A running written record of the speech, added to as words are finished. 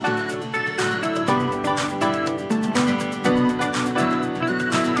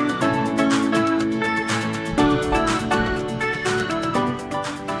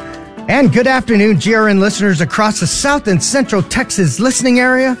And good afternoon, GRN listeners across the South and Central Texas listening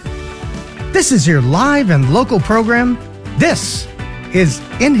area. This is your live and local program. This is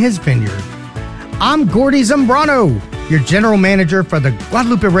In His Vineyard. I'm Gordy Zambrano, your general manager for the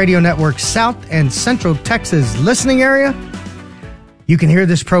Guadalupe Radio Network South and Central Texas listening area. You can hear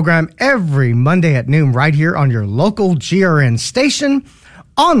this program every Monday at noon right here on your local GRN station,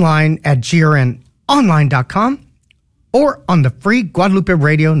 online at grnonline.com, or on the free Guadalupe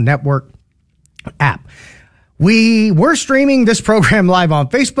Radio Network app. We were streaming this program live on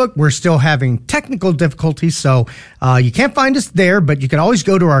Facebook. We're still having technical difficulties, so you can't find us there, but you can always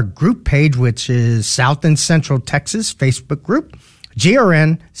go to our group page, which is South and Central Texas Facebook group,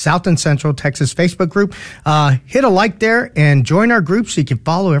 GRN South and Central Texas Facebook group. Hit a like there and join our group so you can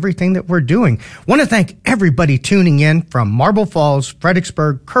follow everything that we're doing. Want to thank everybody tuning in from Marble Falls,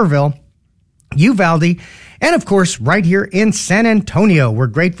 Fredericksburg, Kerrville, Uvalde, and of course, right here in San Antonio. We're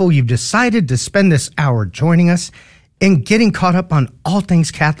grateful you've decided to spend this hour joining us in getting caught up on all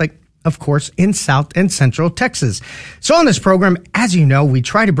things Catholic, of course, in South and Central Texas. So on this program, as you know, we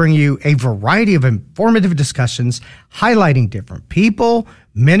try to bring you a variety of informative discussions highlighting different people,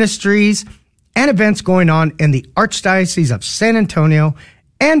 ministries, and events going on in the Archdiocese of San Antonio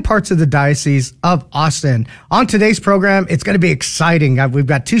and parts of the Diocese of Austin. On today's program, it's going to be exciting. We've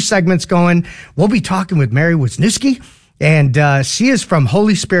got two segments going. We'll be talking with Mary Wisniewski, and she is from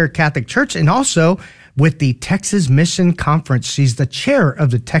Holy Spirit Catholic Church and also with the Texas Mission Conference. She's the chair of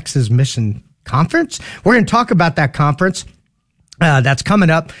the Texas Mission Conference. We're going to talk about that conference that's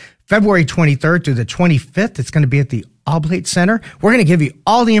coming up February 23rd through the 25th. It's going to be at the Oblate Center. We're going to give you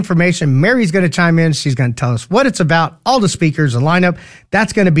all the information. Mary's going to chime in. She's going to tell us what it's about, all the speakers, the lineup.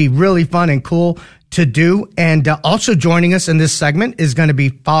 That's going to be really fun and cool to do. And also joining us in this segment is going to be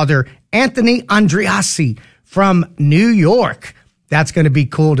Father Anthony Andriassi from New York. That's going to be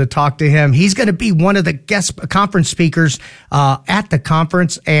cool to talk to him. He's going to be one of the guest conference speakers at the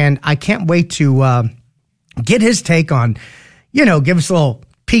conference, and I can't wait to get his take on, give us a little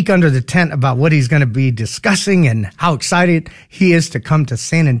peek under the tent about what he's going to be discussing and how excited he is to come to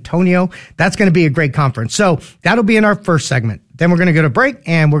San Antonio. That's going to be a great conference. So that'll be in our first segment. Then we're going to go to break,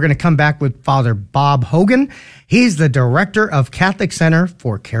 and we're going to come back with Father Bob Hogan. He's the director of Catholic Center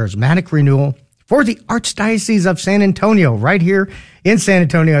for Charismatic Renewal for the Archdiocese of San Antonio, right here in San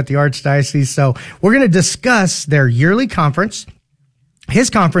Antonio at the Archdiocese. So we're going to discuss their yearly conference. His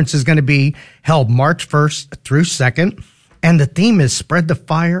conference is going to be held March 1st through 2nd. And the theme is Spread the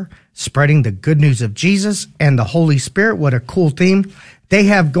Fire, Spreading the Good News of Jesus and the Holy Spirit. What a cool theme they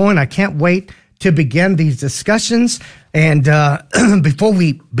have going. I can't wait to begin these discussions. And before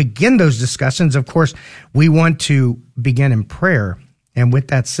we begin those discussions, of course, we want to begin in prayer. And with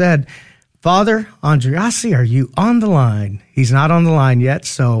that said, Father Andriassi, are you on the line? He's not on the line yet,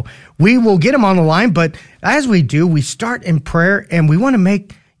 so we will get him on the line. But as we do, we start in prayer, and we want to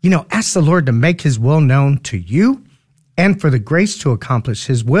ask the Lord to make his will known to you, and for the grace to accomplish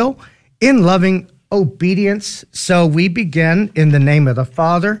his will in loving obedience. So we begin in the name of the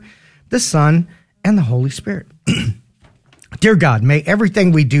Father, the Son, and the Holy Spirit. Dear God, may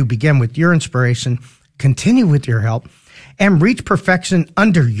everything we do begin with your inspiration, continue with your help, and reach perfection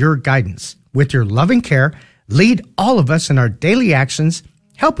under your guidance. With your loving care, lead all of us in our daily actions.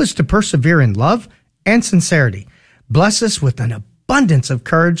 Help us to persevere in love and sincerity. Bless us with an abundance of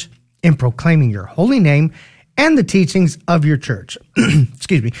courage in proclaiming your holy name and the teachings of your church.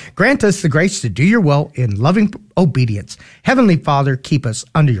 Excuse me. Grant us the grace to do your will in loving obedience. Heavenly Father, keep us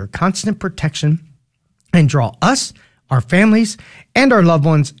under your constant protection and draw us, our families, and our loved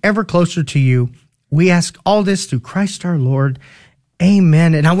ones ever closer to you. We ask all this through Christ our Lord.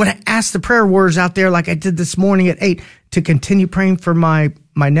 Amen. And I want to ask the prayer warriors out there, like I did this morning at 8, to continue praying for my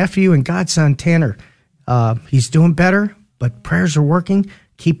nephew and godson, Tanner. He's doing better, but prayers are working.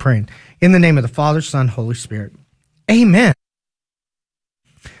 Keep praying. In the name of the Father, Son, Holy Spirit. Amen.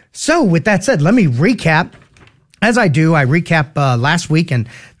 So with that said, let me recap. As I do, I recap last week and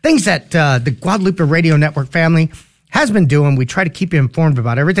things that the Guadalupe Radio Network family has been doing. We try to keep you informed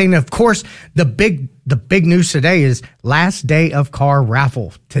about everything. And of course, the big news today is last day of car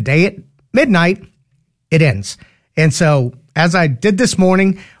raffle. Today at midnight, it ends. And so as I did this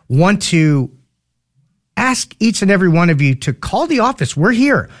morning, want to ask each and every one of you to call the office. We're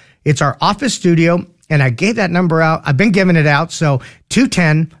here. It's our office studio, and I gave that number out. I've been giving it out. So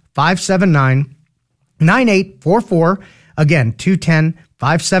 210-579-9844. Again,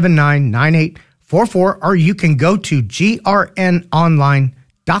 210-579-9844. Or you can go to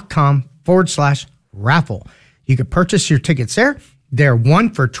grnonline.com/raffle. You can purchase your tickets there. They're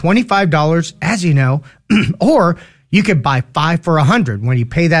one for $25, as you know, or you could buy 5 for $100. When you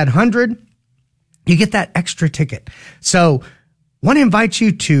pay that $100, you get that extra ticket. So want to invite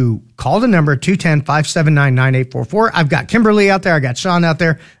you to call the number 210-579-9844. I've got Kimberly out there. I got Sean out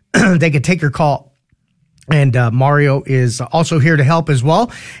there. They could take your call. And Mario is also here to help as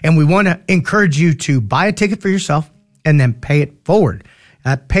well. And we want to encourage you to buy a ticket for yourself and then pay it forward.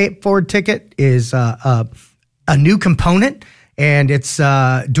 Pay it forward ticket is a new component, and it's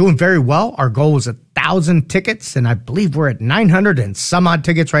doing very well. Our goal was 1,000 tickets, and I believe we're at 900 and some odd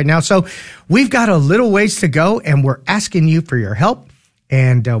tickets right now. So we've got a little ways to go, and we're asking you for your help.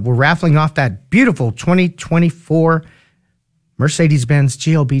 And we're raffling off that beautiful 2024 Mercedes-Benz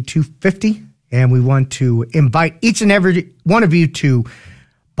GLB 250. And we want to invite each and every one of you to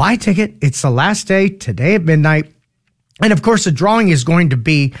buy a ticket. It's the last day, today at midnight. And of course, the drawing is going to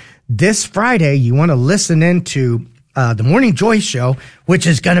be this Friday. You want to listen into the Morning Joy Show, which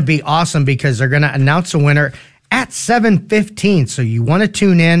is going to be awesome because they're going to announce a winner at 7:15. So you want to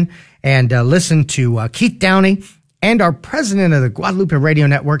tune in and listen to Keith Downey and our president of the Guadalupe Radio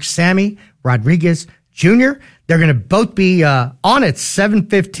Network, Sammy Rodriguez Jr. They're going to both be on at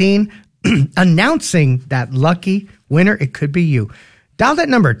 7:15. Announcing that lucky winner. It could be you. Dial that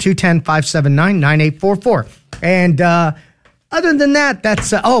number, 210-579-9844. And other than that,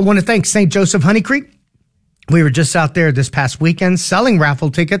 that's, I want to thank St. Joseph Honey Creek. We were just out there this past weekend selling raffle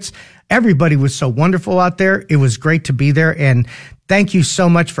tickets. Everybody was so wonderful out there. It was great to be there. And thank you so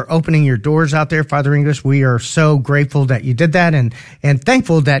much for opening your doors out there, Father English. We are so grateful that you did that and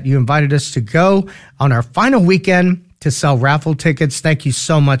thankful that you invited us to go on our final weekend to sell raffle tickets. Thank you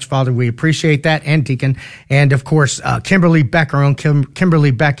so much, Father. We appreciate that, and Deacon. And, of course, Kimberly Beck, our own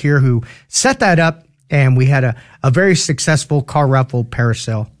Kimberly Beck here, who set that up, and we had a very successful car raffle parish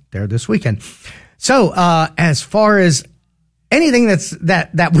sale there this weekend. So as far as anything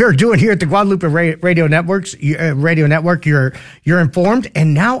that we're doing here at the Guadalupe Radio Network, you're informed.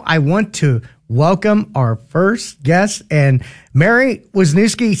 And now I want to welcome our first guest, and Mary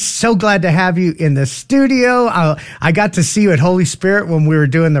Wisniewski, so glad to have you in the studio. I got to see you at Holy Spirit when we were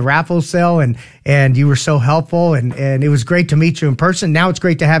doing the raffle sale, and you were so helpful, and it was great to meet you in person. Now it's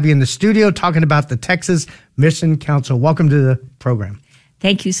great to have you in the studio talking about the Texas Mission Council. Welcome to the program.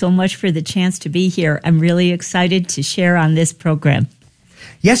 Thank you so much for the chance to be here. I'm really excited to share on this program.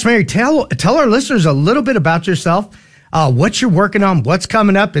 Yes, Mary, tell our listeners a little bit about yourself. What you're working on, what's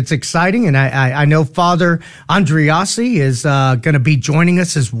coming up. It's exciting. And I know Father Andriasi is going to be joining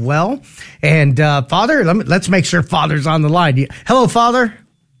us as well. And Father, let's make sure Father's on the line. Hello, Father.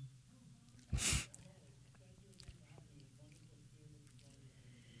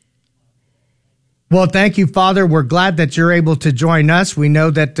 Well, thank you, Father. We're glad that you're able to join us. We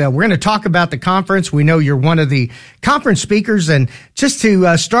know that we're going to talk about the conference. We know you're one of the conference speakers. And just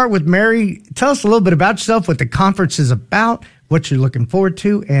to start with, Mary, tell us a little bit about yourself, what the conference is about, what you're looking forward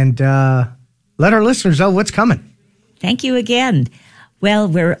to, and let our listeners know what's coming. Thank you again. Well,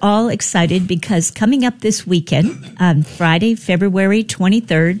 we're all excited because coming up this weekend, on Friday, February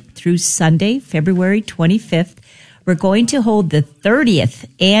 23rd through Sunday, February 25th, we're going to hold the 30th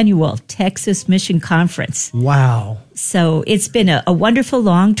annual Texas Mission Conference. Wow. So it's been a wonderful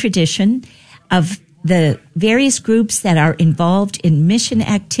long tradition of the various groups that are involved in mission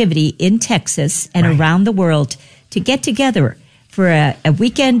activity in Texas and around the world to get together for a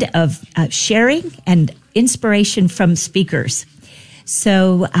weekend of sharing and inspiration from speakers.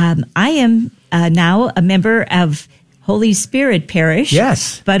 So I am now a member of Holy Spirit Parish.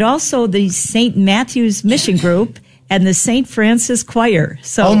 Yes. But also the St. Matthew's Mission Group and the St. Francis Choir.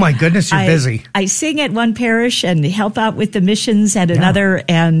 So oh my goodness, you're busy. I sing at one parish and help out with the missions at another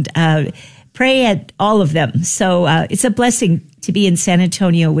and pray at all of them. So it's a blessing to be in San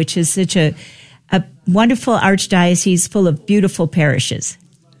Antonio, which is such a wonderful archdiocese full of beautiful parishes.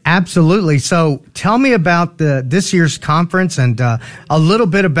 Absolutely. So tell me about this year's conference and a little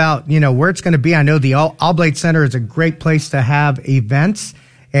bit about, where it's going to be. I know the Oblate Center is a great place to have events.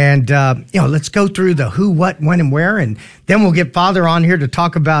 And, let's go through the who, what, when, and where. And then we'll get Father on here to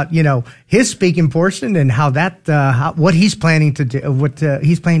talk about, his speaking portion and how what he's planning to do, what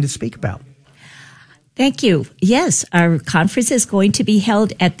he's planning to speak about. Thank you. Yes, our conference is going to be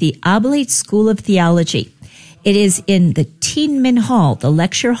held at the Oblate School of Theology. It is in the Teenman Hall, the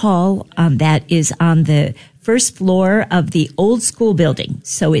lecture hall that is on the first floor of the old school building.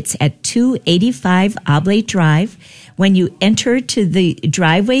 So it's at 285 Oblate Drive. When you enter to the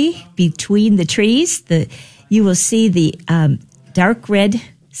driveway between the trees, you will see the dark red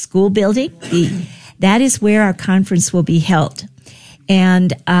school building. That is where our conference will be held.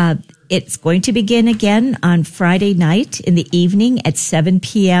 And it's going to begin again on Friday night in the evening at 7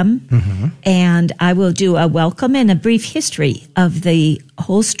 p.m. And I will do a welcome and a brief history of the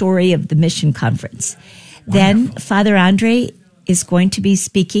whole story of the mission conference. Wonderful. Then Father Andre is going to be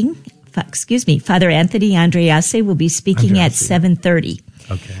speaking. Father Anthony Andreasse will be speaking at 7:30.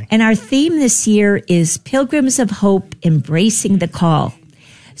 Okay. And our theme this year is Pilgrims of Hope, Embracing the Call.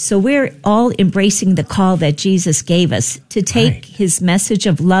 So we're all embracing the call that Jesus gave us to take his message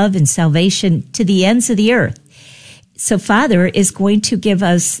of love and salvation to the ends of the earth. So Father is going to give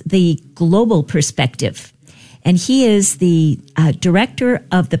us the global perspective. And he is the director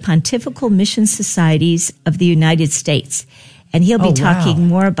of the Pontifical Mission Societies of the United States. And he'll be talking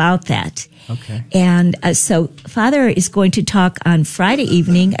more about that. Okay. And so Father is going to talk on Friday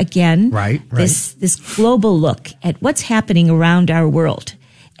evening again. Right. This global look at what's happening around our world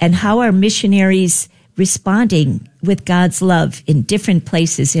and how our missionaries responding with God's love in different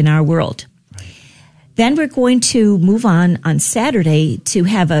places in our world. Right. Then we're going to move on Saturday to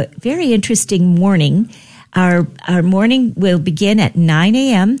have a very interesting morning. Our morning will begin at 9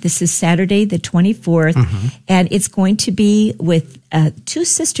 a.m. This is Saturday, the 24th, and it's going to be with two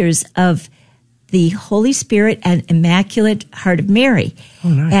sisters of the Holy Spirit and Immaculate Heart of Mary. Oh,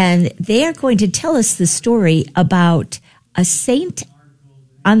 nice. And they are going to tell us the story about a saint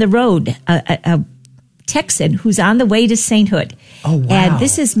on the road, a Texan who's on the way to sainthood. Oh, wow. And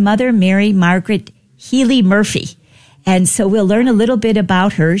this is Mother Mary Margaret Healy Murphy. And so we'll learn a little bit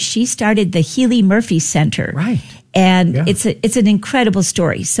about her. She started the Healy Murphy Center. Right. And it's an incredible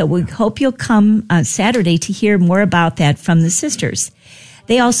story. So we hope you'll come on Saturday to hear more about that from the sisters.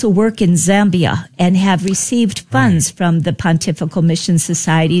 They also work in Zambia and have received funds from the Pontifical Mission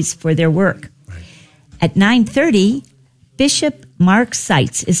Societies for their work. Right. At 9:30, Bishop Mark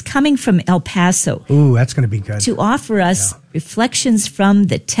Seitz is coming from El Paso. Ooh, that's going to be good. To offer us reflections from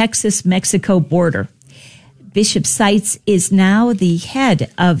the Texas-Mexico border. Bishop Seitz is now the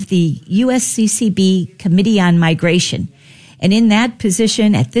head of the USCCB Committee on Migration. And in that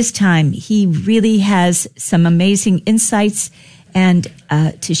position at this time, he really has some amazing insights and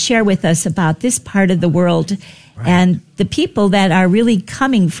to share with us about this part of the world and the people that are really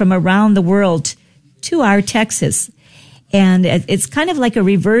coming from around the world to our Texas. And it's kind of like a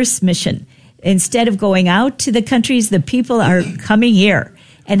reverse mission. Instead of going out to the countries, the people are coming here.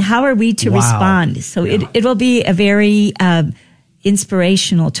 And how are we to respond? So it will be a very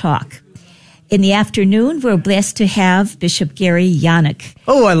inspirational talk. In the afternoon, we're blessed to have Bishop Gary Yannick.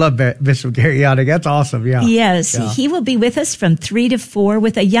 Oh, I love Bishop Gary Yannick. That's awesome. Yeah. Yes. Yeah. He will be with us from 3 to 4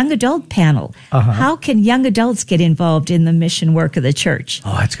 with a young adult panel. How can young adults get involved in the mission work of the church?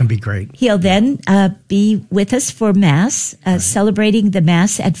 Oh, that's going to be great. He'll then be with us for Mass, celebrating the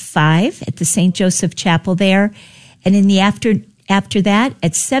Mass at 5 at the St. Joseph Chapel there. And in the after that,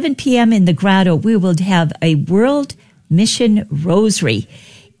 at 7 p.m. in the grotto, we will have a World Mission Rosary.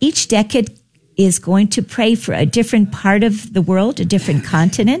 Each decade is going to pray for a different part of the world, a different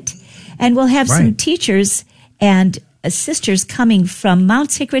continent. And we'll have some teachers and sisters coming from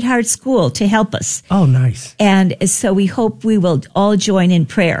Mount Sacred Heart School to help us. Oh, nice. And so we hope we will all join in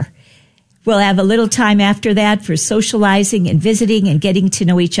prayer. We'll have a little time after that for socializing and visiting and getting to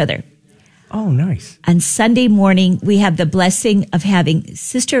know each other. Oh, nice. On Sunday morning, we have the blessing of having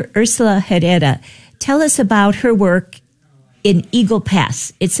Sister Ursula Herrera tell us about her work in Eagle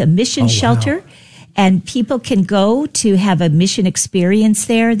Pass. It's a mission shelter, and people can go to have a mission experience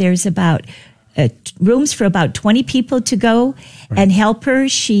there. There's about rooms for about 20 people to go and help her.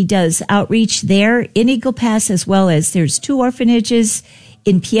 She does outreach there in Eagle Pass, as well as there's 2 orphanages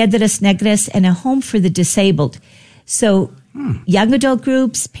in Piedras Negras and a home for the disabled. So young adult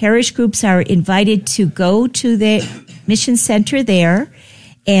groups, parish groups are invited to go to the mission center there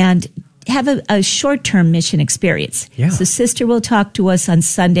and have a short-term mission experience. Yeah. So Sister will talk to us on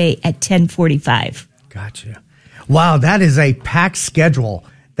Sunday at 10:45. Gotcha. Wow, that is a packed schedule.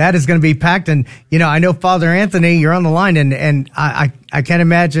 That is going to be packed. And, I know Father Anthony, you're on the line, and I can't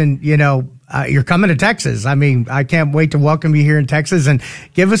imagine, you're coming to Texas. I mean, I can't wait to welcome you here in Texas and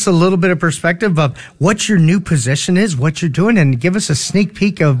give us a little bit of perspective of what your new position is, what you're doing, and give us a sneak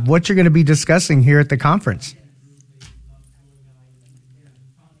peek of what you're going to be discussing here at the conference.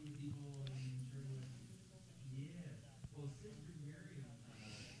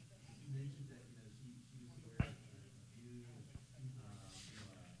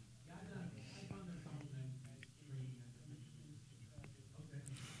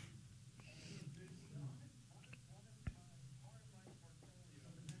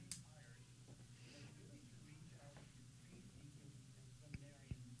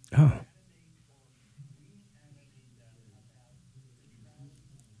 Oh.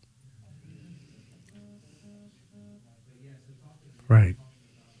 Right.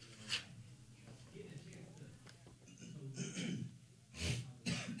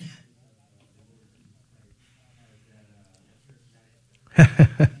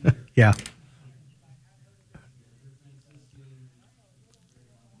 Yeah.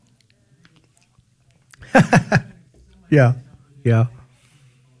 Yeah. Yeah.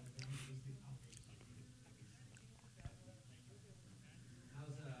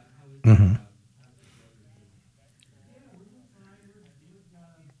 Mm-hmm.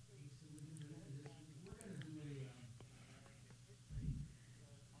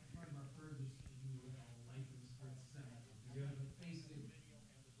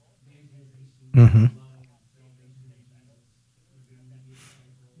 Mm-hmm.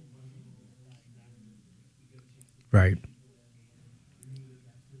 Right.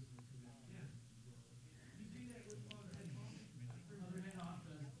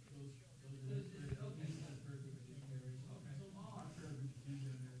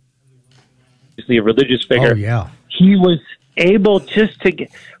 A religious figure. Oh, yeah. He was able just to get,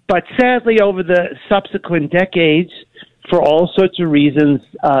 but sadly over the subsequent decades, for all sorts of reasons,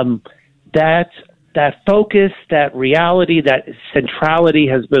 that focus, that reality, that centrality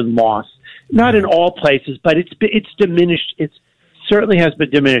has been lost. Not in all places, but it's diminished. It certainly has been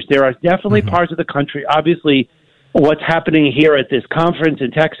diminished. There are definitely parts of the country, obviously, what's happening here at this conference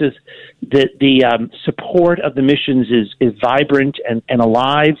in Texas, the support of the missions is vibrant and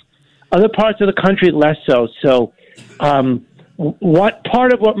alive. Other parts of the country, less so. So, what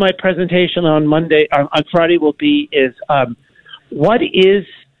part of what my presentation on Friday will be is what is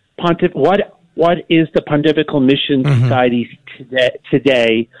the Pontifical Mission Society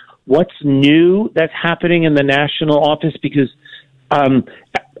today? What's new that's happening in the national office? Because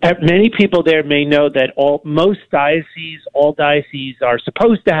many people there may know that all dioceses are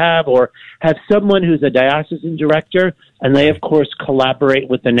supposed to have or have someone who's a diocesan director, and they, of course, collaborate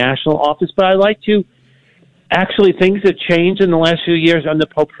with the national office. But I like to actually, things have changed in the last few years under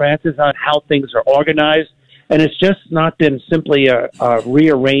Pope Francis on how things are organized, and it's just not been simply a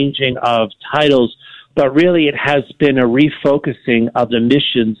rearranging of titles, but really it has been a refocusing of the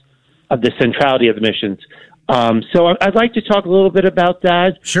missions, of the centrality of the missions. So I'd like to talk a little bit about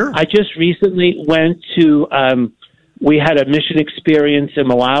that. Sure. I just recently went to, we had a mission experience in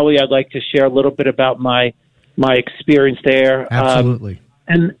Malawi. I'd like to share a little bit about my experience there. Absolutely.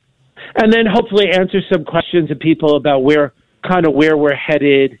 And then hopefully answer some questions of people about where we're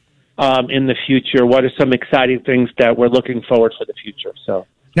headed in the future. What are some exciting things that we're looking forward for the future? So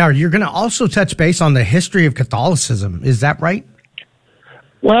now you're going to also touch base on the history of Catholicism. Is that right?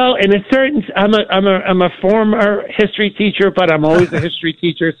 Well, in a certain, I'm a former history teacher, but I'm always a history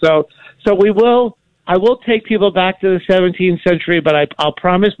teacher. So I will take people back to the 17th century, but I'll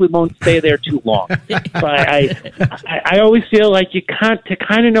promise we won't stay there too long. But I always feel like to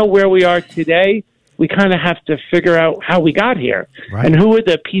kind of know where we are today, we kind of have to figure out how we got here, right, and who are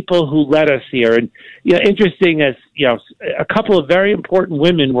the people who led us here. And interesting as a couple of very important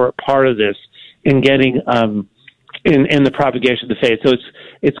women were a part of this in getting in the propagation of the faith. So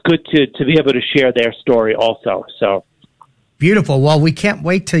it's good to be able to share their story also. So. Beautiful. Well, we can't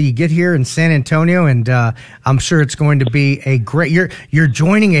wait till you get here in San Antonio, and I'm sure it's going to be a great. You're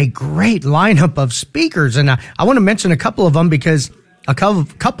joining a great lineup of speakers, and I want to mention a couple of them because a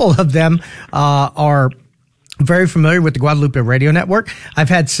couple of them are very familiar with the Guadalupe Radio Network. I've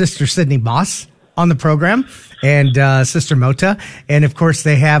had Sister Sydney Moss on the program and Sister Mota, and of course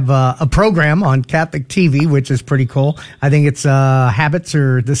they have a program on Catholic TV, which is pretty cool. I think it's Habits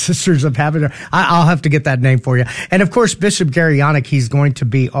or the Sisters of Habit. Or I'll have to get that name for you. And of course Bishop Gary Yannick, he's going to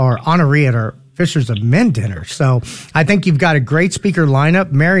be our honoree at our Fishers of Men dinner. So I think you've got a great speaker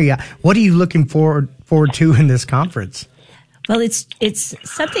lineup. Mary, what are you looking forward to in this conference? Well, it's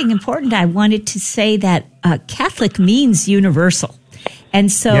something important. I wanted to say that Catholic means universal. And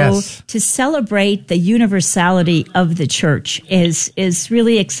so yes, to celebrate the universality of the church is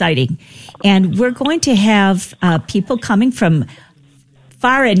really exciting. And we're going to have people coming from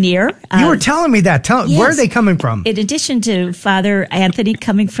far and near. You were telling me that. Yes. Where are they coming from? In addition to Father Anthony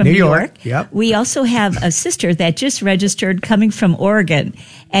coming from New York, yep, we also have a sister that just registered coming from Oregon.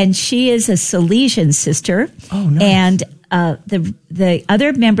 And she is a Salesian sister. Oh, nice. And the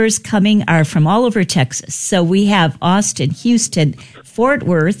other members coming are from all over Texas. So we have Austin, Houston, Fort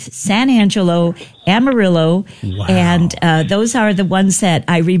Worth, San Angelo, Amarillo, wow, and those are the ones that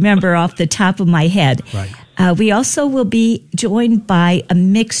I remember off the top of my head. Right. We also will be joined by a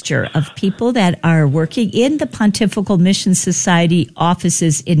mixture of people that are working in the Pontifical Mission Society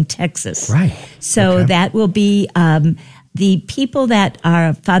offices in Texas. Right. So okay, that will be the people that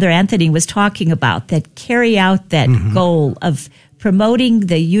Father Anthony was talking about that carry out that goal of promoting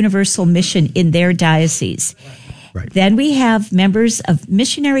the universal mission in their diocese. Right. Then we have members of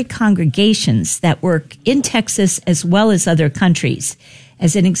missionary congregations that work in Texas as well as other countries.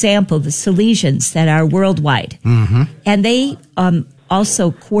 As an example, the Salesians that are worldwide. And they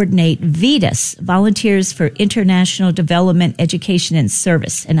also coordinate VITAS, Volunteers for International Development, Education, and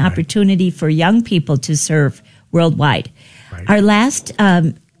Service, an opportunity for young people to serve worldwide. Right. Our last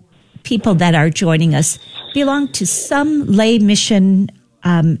people that are joining us belong to some lay mission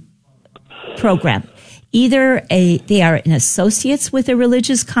program. Either they are an associates with a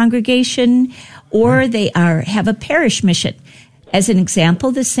religious congregation, or they have a parish mission. As an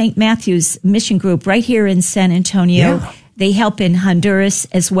example, the St. Matthew's Mission Group right here in San Antonio, they help in Honduras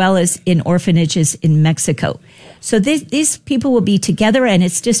as well as in orphanages in Mexico. So these people will be together, and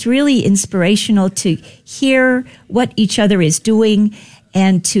it's just really inspirational to hear what each other is doing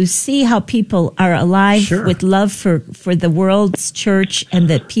and to see how people are alive with love for the world's church and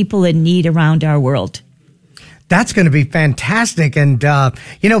the people in need around our world. That's going to be fantastic. And,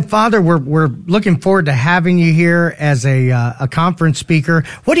 Father, we're looking forward to having you here as a conference speaker.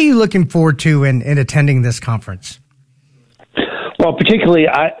 What are you looking forward to in attending this conference? Well, particularly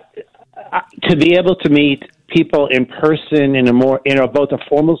to be able to meet people in person in both a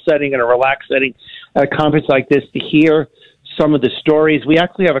formal setting and a relaxed setting at a conference like this, to hear some of the stories. We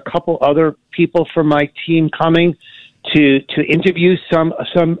actually have a couple other people from my team coming to interview some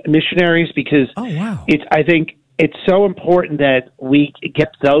missionaries, because I think it's so important that we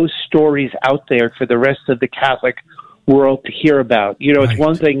get those stories out there for the rest of the Catholic world to hear about. It's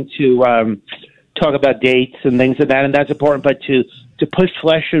one thing to talk about dates and things like that, and that's important, but to put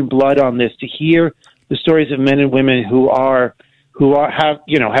flesh and blood on this, to hear the stories of men and women who have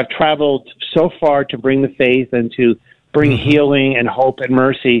traveled so far to bring the faith and to bring healing and hope and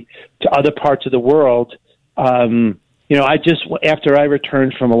mercy to other parts of the world. After I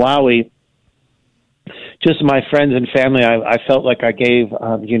returned from Malawi, just my friends and family, I felt like I gave,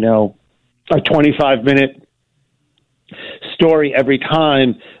 a 25-minute story every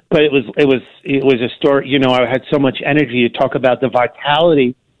time, but it was a story. I had so much energy to talk about the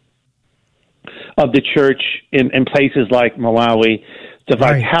vitality of the church in places like Malawi, the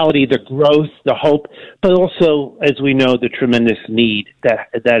vitality, the growth, the hope, but also, as we know, the tremendous need that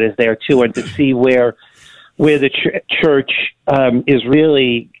is there too, and to see where the church is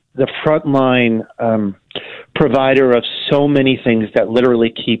really the frontline provider of so many things that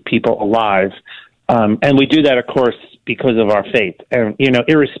literally keep people alive. And we do that, of course, because of our faith, and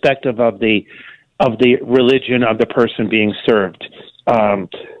irrespective of the religion of the person being served. So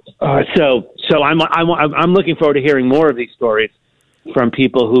I'm looking forward to hearing more of these stories from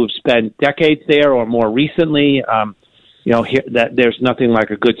people who've spent decades there, or more recently. That there's nothing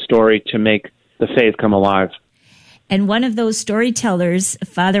like a good story to make the faith come alive. And one of those storytellers,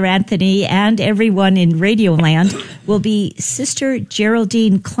 Father Anthony, and everyone in Radioland, will be Sister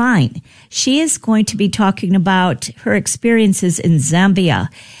Geraldine Klein. She is going to be talking about her experiences in Zambia.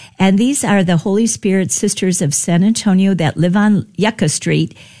 And these are the Holy Spirit Sisters of San Antonio that live on Yucca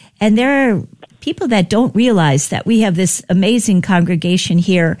Street. And there are people that don't realize that we have this amazing congregation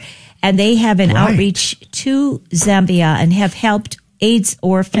here, and they have an outreach to Zambia and have helped AIDS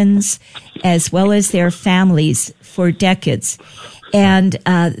orphans as well as their families for decades. And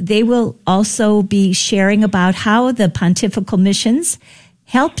they will also be sharing about how the pontifical missions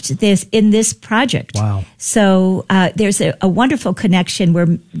helped in this project. Wow. So there's a wonderful connection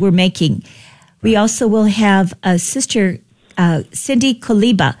we're making. We also will have Sister Cindy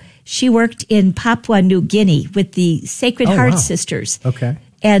Koliba. She worked in Papua New Guinea with the Sacred Heart Sisters. Okay.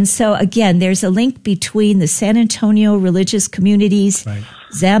 And so, again, there's a link between the San Antonio religious communities,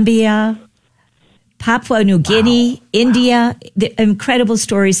 Zambia, Papua New Guinea, India, the incredible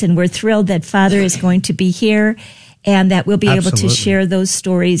stories. And we're thrilled that Father is going to be here and that we'll be able to share those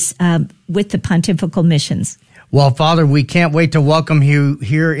stories with the pontifical missions. Well, Father, we can't wait to welcome you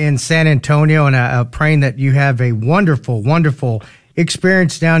here in San Antonio, and praying that you have a wonderful, wonderful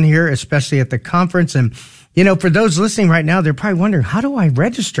experience down here, especially at the conference. And for those listening right now, they're probably wondering, how do I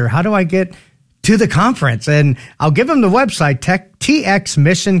register? How do I get to the conference? And I'll give them the website,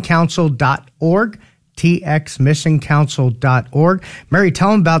 txmissioncouncil.org, txmissioncouncil.org. Mary,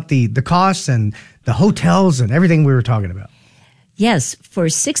 tell them about the costs and the hotels and everything we were talking about. Yes, for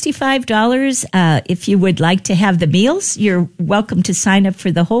 $65, if you would like to have the meals, you're welcome to sign up for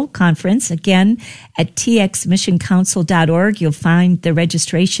the whole conference. Again, at txmissioncouncil.org, you'll find the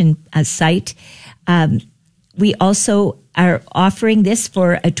registration site. we also are offering this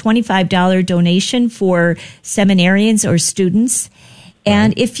for a $25 donation for seminarians or students.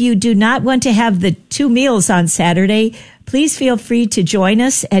 And if you do not want to have the 2 meals on Saturday, please feel free to join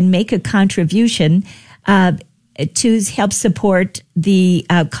us and make a contribution to help support the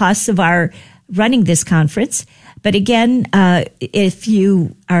costs of our running this conference. But again, if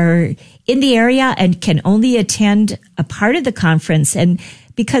you are in the area and can only attend a part of the conference, and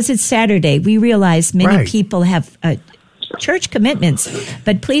because it's Saturday, we realize many people have church commitments,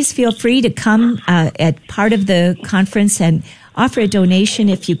 but please feel free to come at part of the conference and offer a donation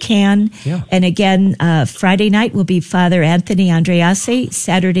if you can. Yeah. And again, Friday night will be Father Anthony Andreasse.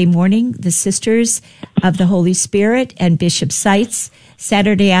 Saturday morning, the Sisters of the Holy Spirit and Bishop Seitz.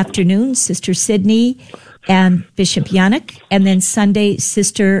 Saturday afternoon, Sister Sydney and Bishop Yannick. And then Sunday,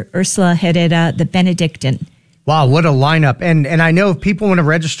 Sister Ursula Herrera, the Benedictine. Wow, what a lineup. And I know if people want to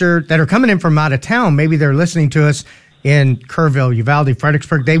register that are coming in from out of town, maybe they're listening to us in Kerrville, Uvalde,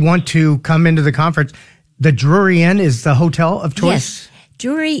 Fredericksburg, they want to come into the conference. The Drury Inn is the hotel of choice? Yes.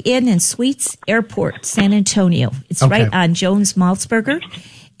 Drury Inn and Suites Airport, San Antonio. It's right on Jones Maltzberger.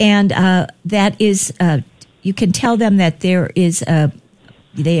 And that is, you can tell them that there is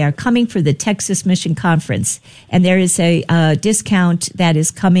they are coming for the Texas Mission Conference. And there is a discount that is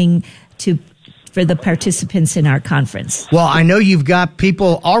coming for the participants in our conference. Well, I know you've got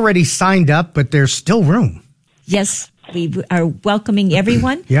people already signed up, but there's still room. Yes, we are welcoming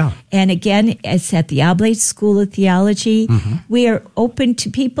everyone. Yeah. And again, it's at the Oblate School of Theology. Mm-hmm. We are open to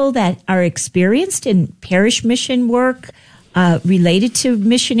people that are experienced in parish mission work, related to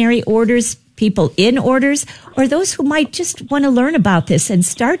missionary orders, people in orders, or those who might just want to learn about this and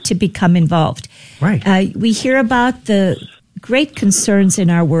start to become involved. Right. We hear about the great concerns in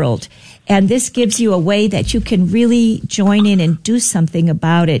our world, and this gives you a way that you can really join in and do something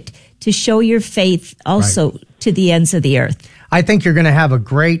about it to show your faith also to the ends of the earth. I think you're going to have a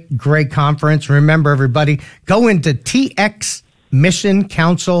great, great conference. Remember, everybody, go into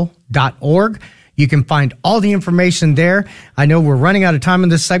txmissioncouncil.org. You can find all the information there. I know we're running out of time in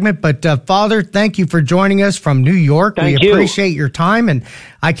this segment, but Father, thank you for joining us from New York. We appreciate your time, and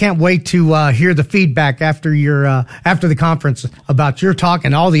I can't wait to hear the feedback after the conference about your talk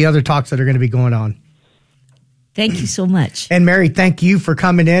and all the other talks that are going to be going on. Thank you so much. And Mary, thank you for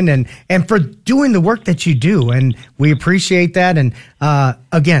coming in and for doing the work that you do. And we appreciate that. And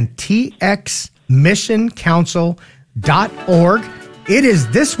again, txmissioncouncil.org. It is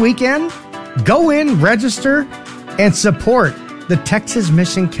this weekend. Go in, register, and support the Texas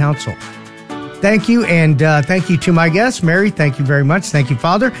Mission Council. Thank you. And thank you to my guest, Mary. Thank you very much. Thank you,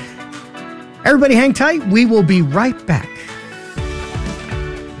 Father. Everybody hang tight. We will be right back.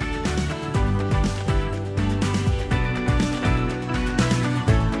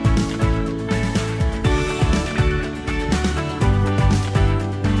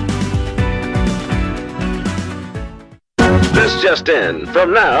 Just in.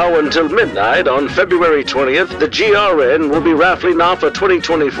 From now until midnight on February 20th, the GRN will be raffling off a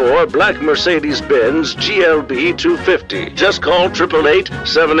 2024 black Mercedes-Benz GLB 250. Just call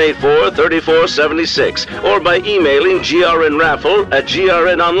 888-784-3476 or by emailing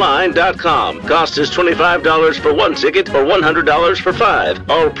grnraffle@grnonline.com. Cost is $25 for one ticket or $100 for 5.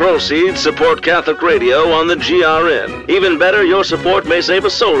 All proceeds support Catholic radio on the GRN. Even better, your support may save a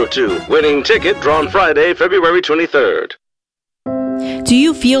soul or two. Winning ticket drawn Friday, February 23rd. Do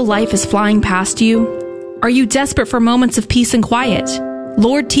you feel life is flying past you? Are you desperate for moments of peace and quiet?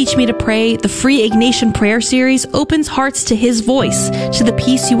 Lord, Teach Me to Pray, the free Ignatian prayer series, opens hearts to His voice, to the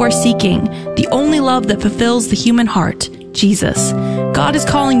peace you are seeking, the only love that fulfills the human heart, Jesus. God is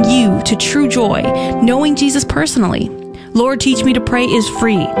calling you to true joy, knowing Jesus personally. Lord, Teach Me to Pray is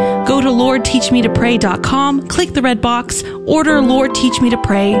free. Go to LordTeachMeToPray.com, click the red box, order Lord, Teach Me to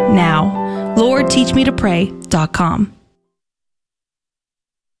Pray now. LordTeachMeToPray.com.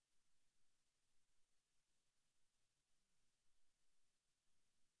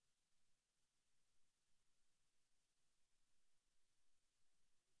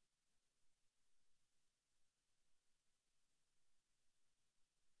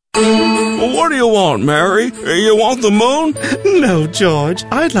 What do you want, Mary? You want the moon? No, George.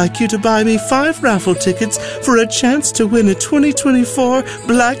 I'd like you to buy me 5 raffle tickets for a chance to win a 2024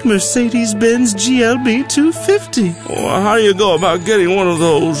 black Mercedes-Benz GLB 250. Well, how do you go about getting one of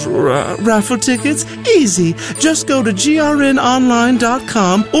those raffle tickets? Easy. Just go to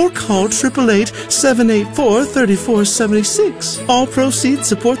grnonline.com or call 888-784-3476. All proceeds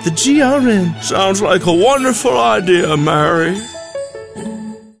support the GRN. Sounds like a wonderful idea, Mary.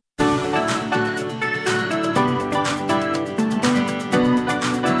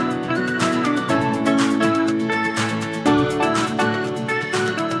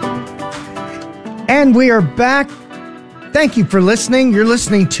 And we are back. Thank you for listening. You're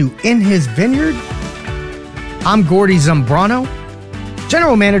listening to In His Vineyard. I'm Gordy Zambrano,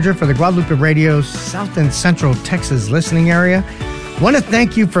 General Manager for the Guadalupe Radio South and Central Texas listening area. Want to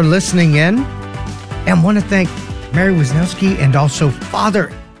thank you for listening in, and want to thank Mary Wisniewski and also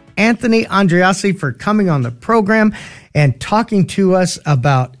Father Anthony Andreassi for coming on the program and talking to us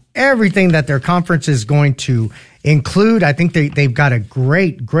about everything that their conference is going to include. I think they've got a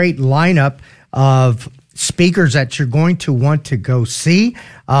great lineup of speakers that you're going to want to go see.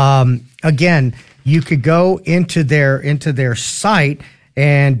 Again, you could go into their site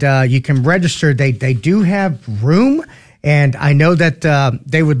and you can register. They do have room, and I know that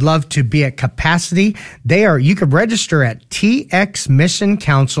they would love to be at capacity. You could register at TX Mission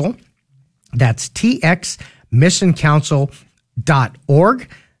Council. That's txmissioncouncil.org.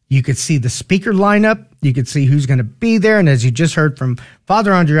 You could see the speaker lineup. You could see who's going to be there. And as you just heard from Father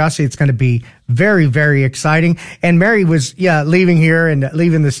Andreassi, it's going to be very, very exciting. And Mary was leaving here and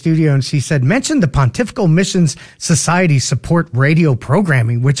leaving the studio, and she said, mention the Pontifical Missions Society support radio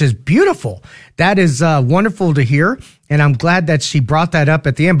programming, which is beautiful. That is wonderful to hear. And I'm glad that she brought that up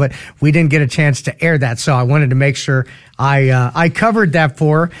at the end, but we didn't get a chance to air that. So I wanted to make sure I covered that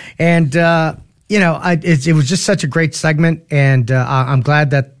for her. And, it was just such a great segment, and I'm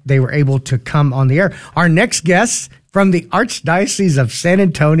glad that they were able to come on the air. Our next guest from the Archdiocese of San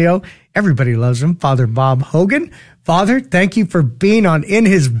Antonio, everybody loves him, Father Bob Hogan. Father, thank you for being on In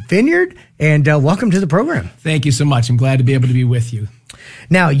His Vineyard, and welcome to the program. Thank you so much. I'm glad to be able to be with you.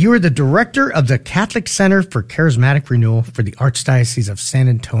 Now, you are the director of the Catholic Center for Charismatic Renewal for the Archdiocese of San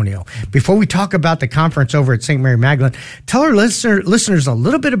Antonio. Before we talk about the conference over at St. Mary Magdalene, tell our listeners a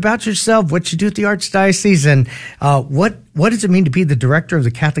little bit about yourself, what you do at the Archdiocese, and what does it mean to be the director of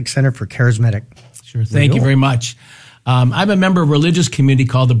the Catholic Center for Charismatic Sure. Thank you very much. I'm a member of a religious community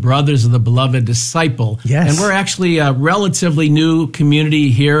called the Brothers of the Beloved Disciple. Yes. And we're actually a relatively new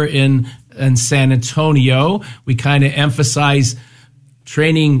community here in San Antonio. We kind of emphasize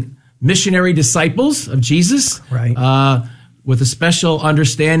training missionary disciples of Jesus, right, with a special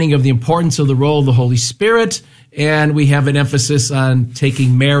understanding of the importance of the role of the Holy Spirit. And we have an emphasis on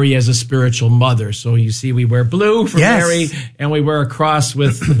taking Mary as a spiritual mother. So you see, we wear blue for Mary, and we wear a cross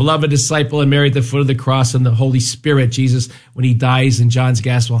with the beloved disciple and Mary at the foot of the cross, and the Holy Spirit. Jesus, when he dies in John's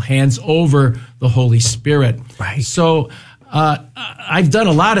Gospel, hands over the Holy Spirit. Right. So I've done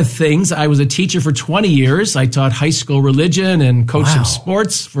a lot of things. I was a teacher for 20 years. I taught high school religion and coached some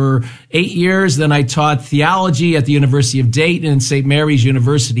sports for 8 years. Then I taught theology at the University of Dayton and St. Mary's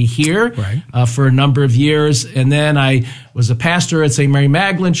University here for a number of years. And then I was a pastor at St. Mary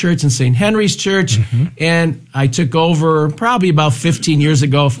Magdalene Church and St. Henry's Church. Mm-hmm. And I took over probably about 15 years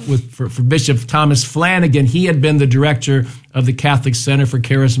ago for Bishop Thomas Flanagan. He had been the director of the Catholic Center for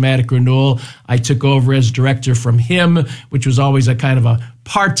Charismatic Renewal. I took over as director from him, which was always a kind of a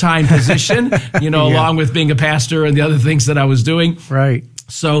part-time position, along with being a pastor and the other things that I was doing. Right.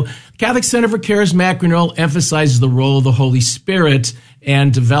 So Catholic Center for Charismatic Renewal emphasizes the role of the Holy Spirit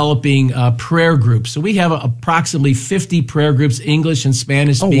and developing prayer groups. So we have approximately 50 prayer groups, English and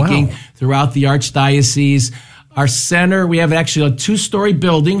Spanish speaking, throughout the Archdiocese. Our center, we have actually a 2-story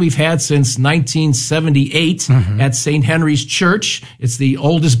building we've had since 1978 at St. Henry's Church. It's the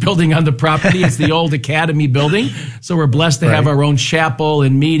oldest building on the property. It's the old academy building. So we're blessed to have our own chapel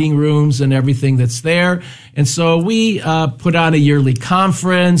and meeting rooms and everything that's there. And so we put on a yearly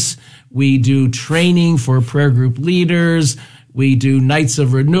conference. We do training for prayer group leaders. We do nights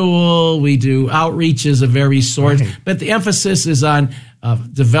of renewal. We do outreaches of various sorts. Right. But the emphasis is on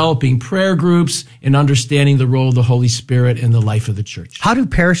developing prayer groups and understanding the role of the Holy Spirit in the life of the church. How do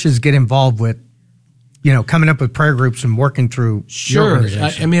parishes get involved with, coming up with prayer groups and working through? Sure.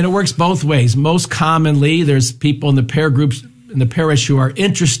 I mean, it works both ways. Most commonly, there's people in the prayer groups in the parish who are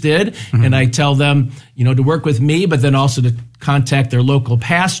interested, and I tell them, to work with me, but then also to contact their local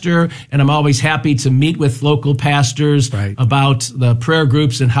pastor. And I'm always happy to meet with local pastors about the prayer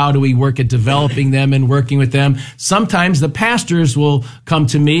groups and how do we work at developing them and working with them. Sometimes the pastors will come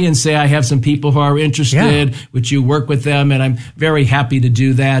to me and say, I have some people who are interested. Would you work with them? And I'm very happy to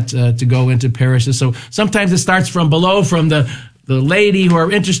do that, to go into parishes. So sometimes it starts from below, from the lady who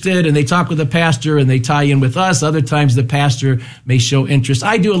are interested, and they talk with the pastor and they tie in with us. Other times the pastor may show interest.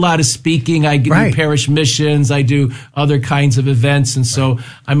 I do a lot of speaking. I do parish missions. I do other kinds of events. And so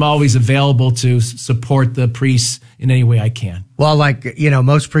I'm always available to support the priests in any way I can. Well,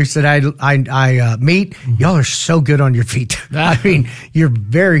 most priests that I meet, y'all are so good on your feet. I mean, you're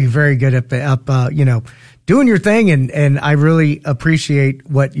very, very good at doing your thing, and I really appreciate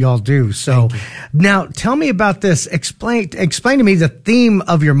what y'all do. So now tell me about this. Explain to me the theme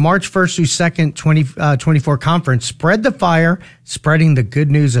of your March 1st through 2nd, 2024 conference, Spread the Fire, Spreading the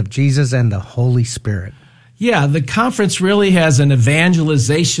Good News of Jesus and the Holy Spirit. Yeah, the conference really has an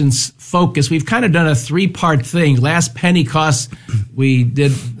evangelization focus. We've kind of done a 3-part thing. Last Pentecost, we've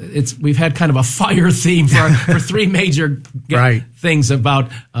had kind of a fire theme for 3 major things about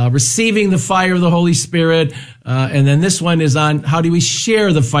receiving the fire of the Holy Spirit. And then this one is on how do we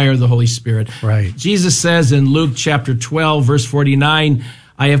share the fire of the Holy Spirit. Right. Jesus says in Luke chapter 12, verse 49,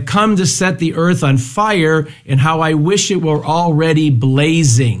 I have come to set the earth on fire, and how I wish it were already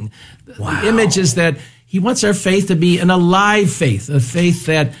blazing. Wow. The image is that he wants our faith to be an alive faith, a faith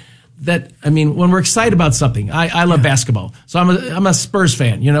that when we're excited about something, I love basketball, so I'm a Spurs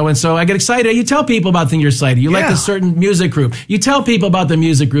fan, and so I get excited. You tell people about things you're excited. You like a certain music group. You tell people about the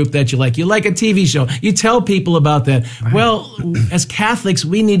music group that you like. You like a TV show. You tell people about that. Right. Well, as Catholics,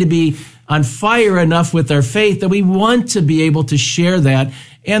 we need to be on fire enough with our faith that we want to be able to share that.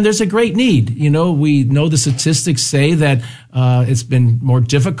 And there's a great need. We know the statistics say that it's been more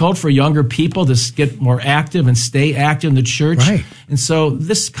difficult for younger people to get more active and stay active in the church. Right. And so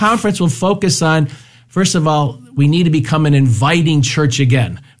this conference will focus on, first of all, we need to become an inviting church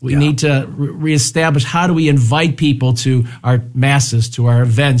again. We need to reestablish how do we invite people to our masses, to our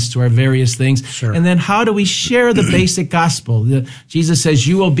events, to our various things. Sure. And then how do we share the basic gospel? Jesus says,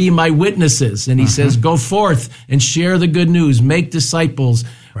 you will be my witnesses. And he says, go forth and share the good news, make disciples.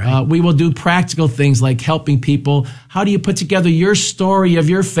 Right. We will do practical things like helping people. How do you put together your story of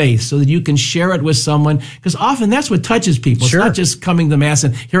your faith so that you can share it with someone? Because often that's what touches people. Sure. It's not just coming to Mass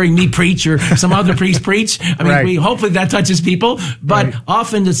and hearing me preach or some other priest preach. Hopefully that touches people. But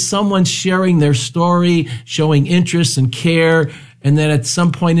often it's someone sharing their story, showing interest and care, and then at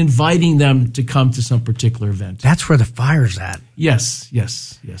some point inviting them to come to some particular event. That's where the fire's at. Yes.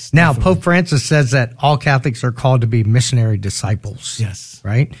 Now, definitely. Pope Francis says that all Catholics are called to be missionary disciples. Yes.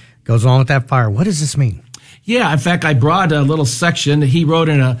 Right? Goes on with that fire. What does this mean? Yeah, in fact, I brought a little section he wrote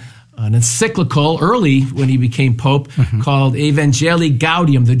in an encyclical early when he became Pope called Evangelii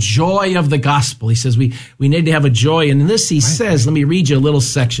Gaudium, the joy of the gospel. He says we need to have a joy. And in this he says, let me read you a little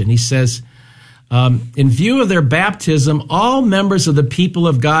section. He says, in view of their baptism, all members of the people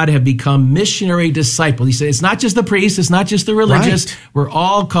of God have become missionary disciples. He said, it's not just the priests, it's not just the religious. Right. We're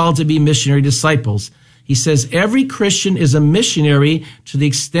all called to be missionary disciples. He says, every Christian is a missionary to the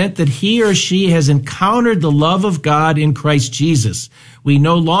extent that he or she has encountered the love of God in Christ Jesus. We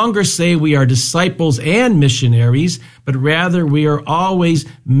no longer say we are disciples and missionaries, but rather we are always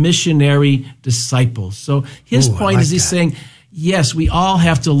missionary disciples. So his point is he's saying, yes, we all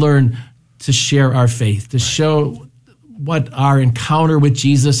have to learn to share our faith, to show what our encounter with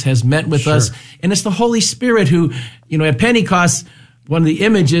Jesus has meant with us. And it's the Holy Spirit who, at Pentecost, one of the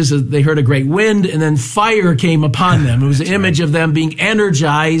images is they heard a great wind and then fire came upon them. It was an image of them being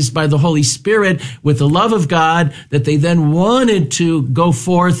energized by the Holy Spirit with the love of God that they then wanted to go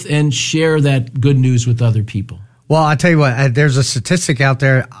forth and share that good news with other people. Well, I'll tell you what, there's a statistic out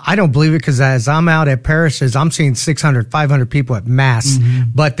there. I don't believe it because as I'm out at parishes, I'm seeing 600, 500 people at Mass.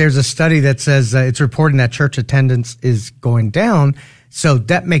 But there's a study that says it's reporting that church attendance is going down. So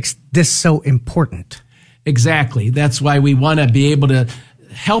that makes this so important. Exactly. That's why we want to be able to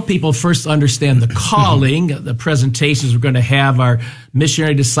help people first understand the calling. The presentations we're going to have are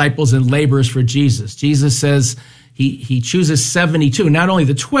missionary disciples and laborers for Jesus. Jesus says he chooses 72, not only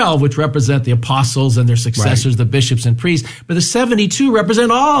the 12, which represent the apostles and their successors, the bishops and priests, but the 72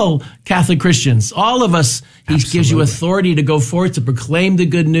 represent all Catholic Christians, all of us. He gives you authority to go forth, to proclaim the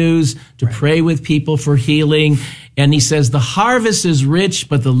good news, to pray with people for healing. And he says, the harvest is rich,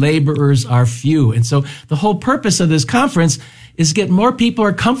 but the laborers are few. And so the whole purpose of this conference is get more people who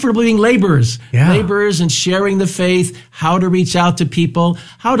are comfortable being laborers. Laborers and sharing the faith, how to reach out to people,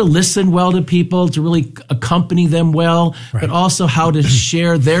 how to listen well to people, to really accompany them well, but also how to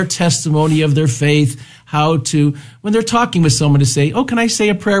share their testimony of their faith, how to, when they're talking with someone, to say, oh, can I say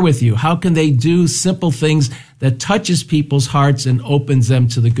a prayer with you? How can they do simple things that touches people's hearts and opens them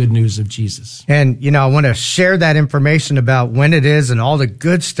to the good news of Jesus? And, I want to share that information about when it is and all the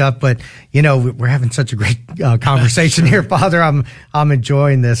good stuff, but, we're having such a great conversation here, Father. I'm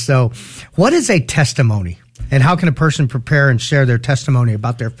enjoying this. So what is a testimony, and how can a person prepare and share their testimony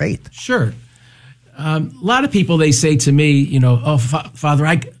about their faith? Sure. A lot of people, they say to me, Father,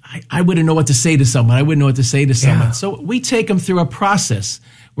 I wouldn't know what to say to someone. I wouldn't know what to say to someone. Yeah. So we take them through a process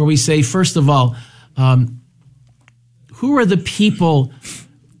where we say, first of all, who are the people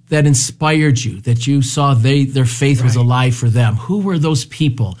that inspired you, that you saw their faith was alive for them? Who were those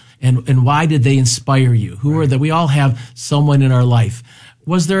people, and why did they inspire you? Who were that? We all have someone in our life.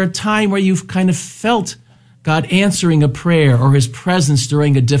 Was there a time where you've kind of felt God answering a prayer or his presence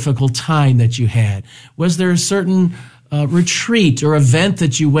during a difficult time that you had? Was there a certain retreat or event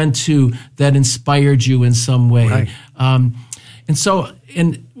that you went to that inspired you in some way? Right.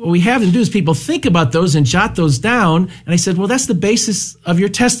 And what we have to do is people think about those and jot those down. And I said, well, that's the basis of your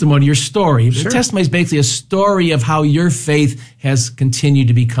testimony, your story. Sure. The testimony is basically a story of how your faith has continued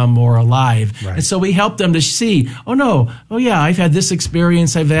to become more alive. Right. And so we help them to see, I've had this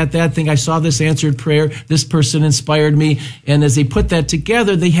experience, I've had that thing, I saw this answered prayer, this person inspired me. And as they put that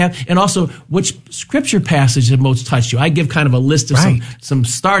together, they have, and also which scripture passage have most touched you. I give kind of a list of some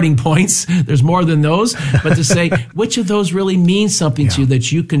starting points. There's more than those, but to say which of those really mean something to you,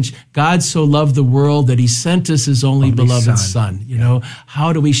 that you can, God so loved the world that he sent us his only beloved son. You know,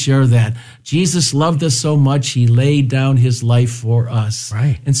 how do we share that? Jesus loved us so much, he laid down his life for us.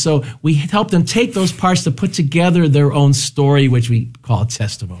 Right. And so we help them take those parts to put together their own story, which we call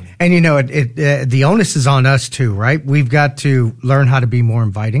testimony. And the onus is on us too, right? We've got to learn how to be more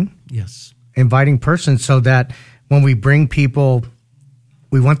inviting. Yes. Inviting person, so that when we bring people,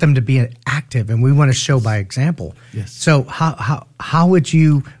 we want them to be active, and we want to show by example. Yes. So what would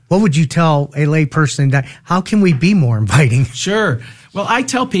you tell a lay person that, how can we be more inviting? Sure. Well, I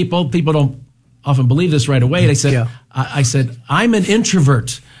tell people don't often believe this right away. I said, I'm an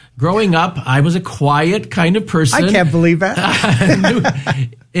introvert. Growing up, I was a quiet kind of person. I can't believe that.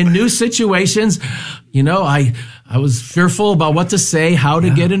 In new situations, I was fearful about what to say, how to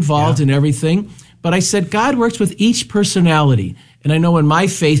get involved in everything. But I said, God works with each personality. And I know when my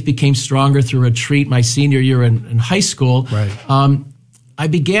faith became stronger through a retreat my senior year in high school, I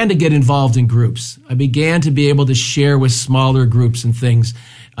began to get involved in groups. I began to be able to share with smaller groups and things.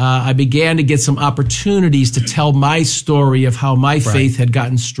 I began to get some opportunities to tell my story of how my faith had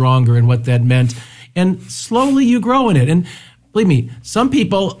gotten stronger and what that meant. And slowly you grow in it. And believe me, some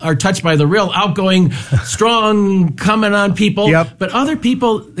people are touched by the real outgoing, strong, coming on people. Yep. But other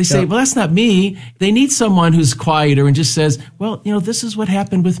people, they say, well, that's not me. They need someone who's quieter and just says, well, this is what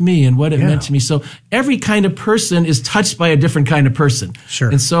happened with me and what it meant to me. So every kind of person is touched by a different kind of person. Sure.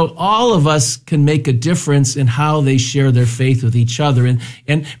 And so all of us can make a difference in how they share their faith with each other.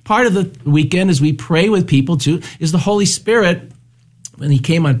 And part of the weekend, as we pray with people too, is the Holy Spirit, when he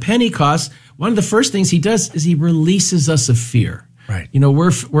came on Pentecost, one of the first things he does is he releases us of fear. Right.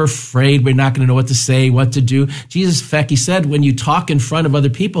 We're afraid. We're not going to know what to say, what to do. Jesus, in fact, he said, when you talk in front of other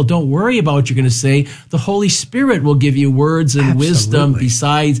people, don't worry about what you're going to say. The Holy Spirit will give you words and wisdom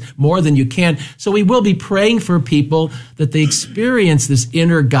besides more than you can. So we will be praying for people that they experience this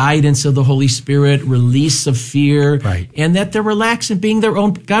inner guidance of the Holy Spirit, release of fear, and that they're relaxed and being their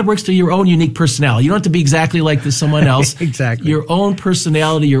own. God works through your own unique personality. You don't have to be exactly like someone else. Exactly. Your own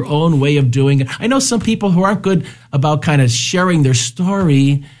personality, your own way of doing it. I know some people who aren't good about kind of sharing their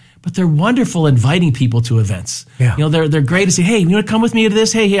story, but they're wonderful inviting people to events. Yeah. They're great to say, hey, you want to come with me to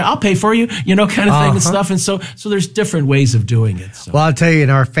this? Hey, I'll pay for you, kind of thing and stuff. And so there's different ways of doing it. So. Well, I'll tell you, in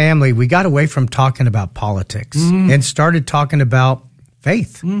our family, we got away from talking about politics and started talking about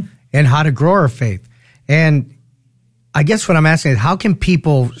faith and how to grow our faith. And I guess what I'm asking is, how can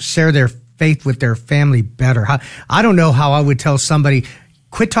people share their faith with their family better? I don't know how I would tell somebody,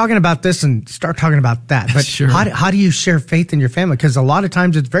 quit talking about this and start talking about that. But sure. How do you share faith in your family? Because a lot of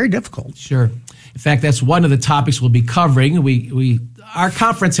times it's very difficult. Sure. In fact, that's one of the topics we'll be covering. Our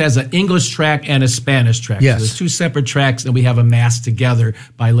conference has an English track and a Spanish track. Yes. So there's two separate tracks, and we have a mass together,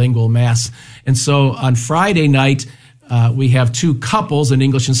 bilingual mass. And so on Friday night, we have two couples in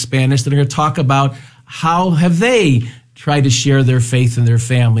English and Spanish that are going to talk about how have they tried to share their faith in their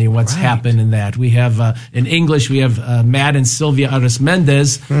family and what's happened in that. We have, in English, we have Matt and Sylvia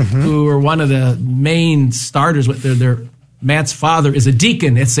Ares-Mendez, who are one of the main starters. Matt's father is a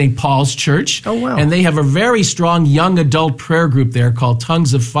deacon at St. Paul's Church. Oh, wow. And they have a very strong young adult prayer group there called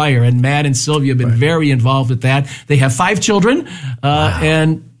Tongues of Fire. And Matt and Sylvia have been very involved with that. They have 5 children.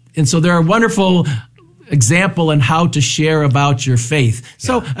 And so they're a wonderful example in how to share about your faith.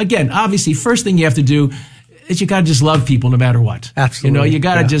 So again, obviously, first thing you have to do is you got to just love people no matter what. Absolutely. You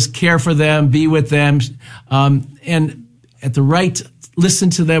got to just care for them, be with them, and at the right,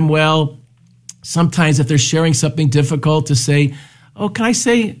 listen to them well. Sometimes if they're sharing something difficult, to say, can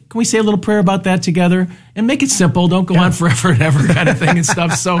we say a little prayer about that together? And make it simple. Don't go on forever and ever kind of thing and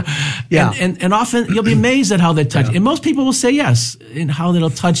stuff. So, and often you'll be amazed at how they touch. And most people will say yes, and how that'll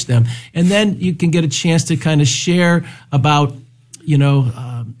touch them. And then you can get a chance to kind of share about,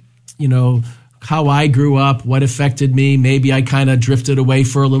 how I grew up, what affected me. Maybe I kind of drifted away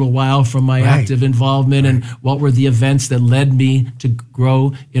for a little while from my active involvement, and what were the events that led me to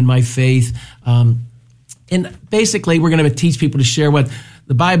grow in my faith. And basically, we're going to teach people to share what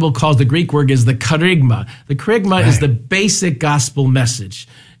the Bible calls, the Greek word is the kerygma. The kerygma is the basic gospel message.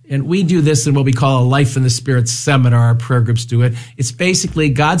 And we do this in what we call a Life in the Spirit seminar. Our prayer groups do it. It's basically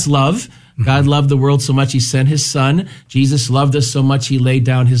God's love. God loved the world so much, he sent his son. Jesus loved us so much, he laid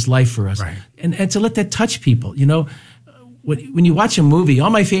down his life for us. Right. And to let that touch people. You know, when you watch a movie, all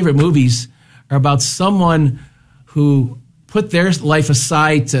my favorite movies are about someone who put their life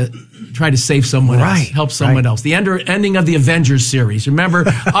aside to try to save someone else, help someone else. The ending of the Avengers series. Remember,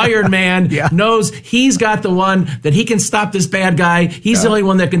 Iron Man knows he's got the one that he can stop this bad guy. He's the only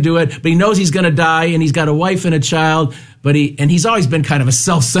one that can do it, but he knows he's going to die, and he's got a wife and a child. But he's always been kind of a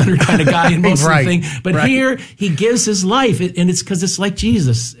self-centered kind of guy in most of the thing. But here he gives his life, and it's because it's like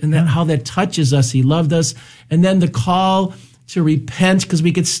Jesus, and that how that touches us. He loved us, and then the call to repent, because we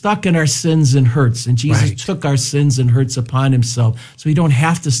get stuck in our sins and hurts. And Jesus took our sins and hurts upon himself, so we don't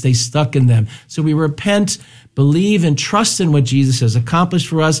have to stay stuck in them. So we repent, believe, and trust in what Jesus has accomplished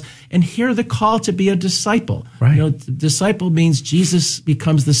for us, and hear the call to be a disciple. You know, disciple means Jesus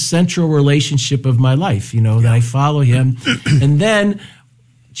becomes the central relationship of my life, you know, that I follow him. And then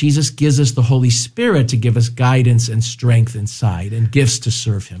Jesus gives us the Holy Spirit to give us guidance and strength inside and gifts to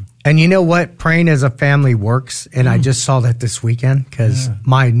serve him. And you know what? Praying as a family works. And I just saw that this weekend because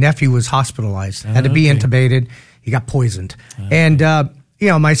my nephew was hospitalized, had to be intubated. He got poisoned. And, you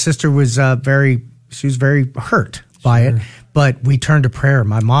know, my sister was very hurt by it. But we turned to prayer.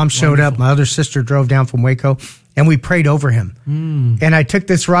 My mom showed up. My other sister drove down from Waco. And we prayed over him. And I took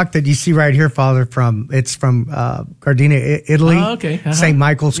this rock that you see right here, Father, from Gardena, Italy, St.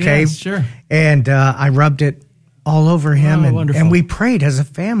 Michael's Cave. And I rubbed it all over him, and we prayed as a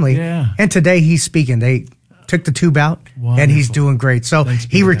family. And today he's speaking. They took the tube out, and he's doing great. So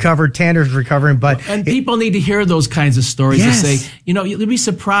he recovered. Tanner's recovering. And people need to hear those kinds of stories to say, you know, you'll be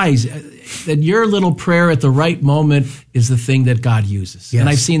surprised that your little prayer at the right moment is the thing that God uses. And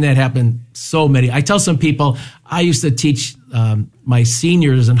I've seen that happen so many. I tell some people, I used to teach my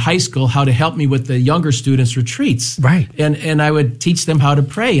seniors in high school how to help me with the younger students' retreats. And I would teach them how to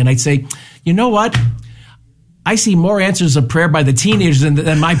pray. And I'd say, you know what? I see more answers of prayer by the teenagers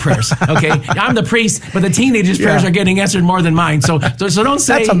than my prayers. Okay, I'm the priest, but the teenagers' prayers are getting answered more than mine. So don't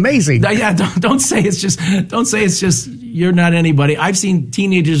say that's amazing. Don't say it's just you're not anybody. I've seen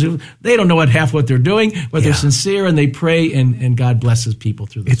teenagers who they don't know half what they're doing, but they're sincere and they pray, and God blesses people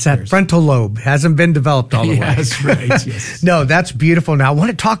through those prayers. That frontal lobe hasn't been developed all the way. That's right. Yes. No, that's beautiful. Now I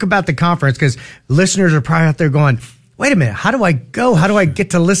want to talk about the conference because listeners are probably out there going, wait a minute, how do I go? How do I get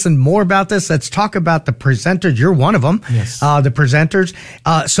to listen more about this? Let's talk about the presenters. You're one of them, the presenters.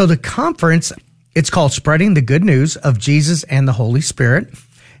 So the conference, it's called Spreading the Good News of Jesus and the Holy Spirit.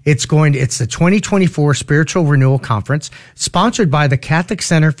 It's the 2024 Spiritual Renewal Conference, sponsored by the Catholic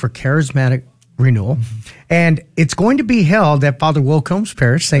Center for Charismatic Renewal. And it's going to be held at Father Wilcomb's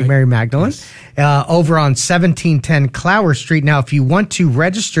Parish, St. Mary Magdalene, over on 1710 Clower Street. Now, if you want to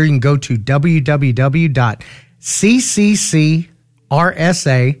register, you can go to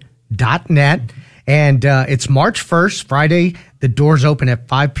www.cccrsa.net. And it's March 1st, Friday. The doors open at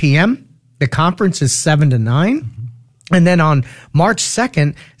 5 p.m. The conference is 7 to 9. And then on March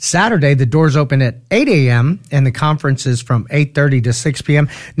 2nd, Saturday, the doors open at 8 a.m. and the conference is from 8:30 to 6 p.m.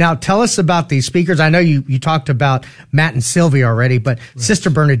 Now, tell us about these speakers. I know you talked about Matt and Sylvia already, but Sister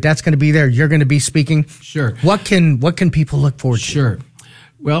Bernadette's going to be there. You're going to be speaking. Sure. What can people look forward to? Sure.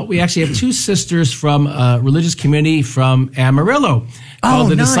 Well, we actually have two sisters from a religious community from Amarillo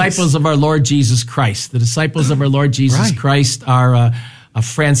called the Disciples of Our Lord Jesus Christ. The Disciples of Our Lord Jesus Christ are a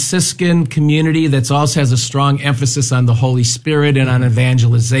Franciscan community that also has a strong emphasis on the Holy Spirit and on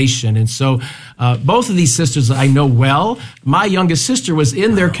evangelization. And so both of these sisters I know well. My youngest sister was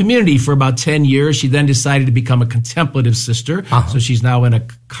in their community for about 10 years. She then decided to become a contemplative sister. So she's now in a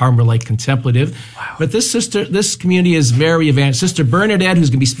Carmelite contemplative. But this community is very advanced. Sister Bernadette, who's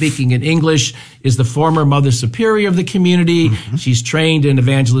going to be speaking in English, is the former Mother Superior of the community. She's trained in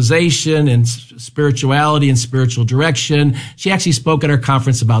evangelization and spirituality and spiritual direction. She actually spoke at our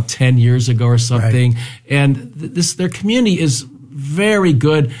conference about 10 years ago or something. And their community is very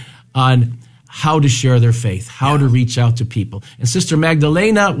good on how to share their faith, how to reach out to people. And Sister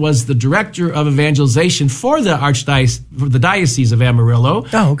Magdalena was the director of evangelization for the Diocese of Amarillo.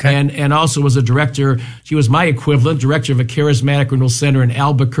 Oh, okay. And also was a director, she was my equivalent, director of a charismatic renewal center in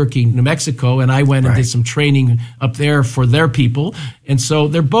Albuquerque, New Mexico, and I went and did some training up there for their people. And so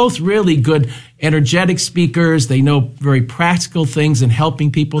they're both really good, energetic speakers. They know very practical things in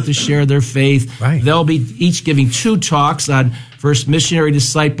helping people to share their faith. Right. They'll be each giving 2 talks on first missionary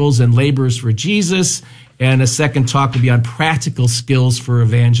disciples and laborers for Jesus, and a second talk will be on practical skills for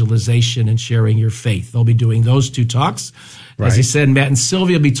evangelization and sharing your faith. They'll be doing those 2 talks. Right. As I said, Matt and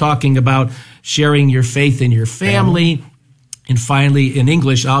Sylvia will be talking about sharing your faith in your family. And finally, in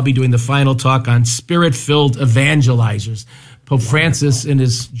English, I'll be doing the final talk on spirit-filled evangelizers. Pope Francis, in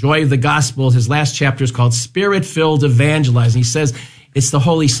his Joy of the Gospel, his last chapter is called Spirit-Filled Evangelizing. He says it's the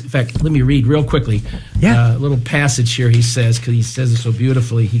Holy... In fact, let me read real quickly a little passage here he says, because he says it so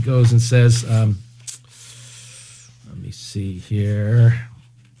beautifully. He goes and says, let me see here.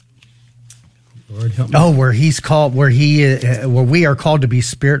 Lord help me. Oh, where we are called to be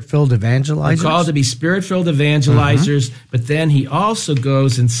spirit-filled evangelizers? We're called to be spirit-filled evangelizers, but then he also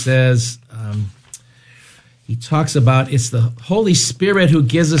goes and says... he talks about it's the Holy Spirit who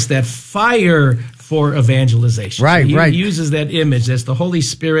gives us that fire for evangelization. Right, He right. uses that image. That's the Holy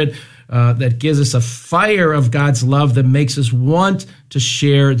Spirit that gives us a fire of God's love that makes us want to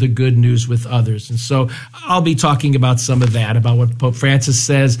share the good news with others. And so I'll be talking about some of that, about what Pope Francis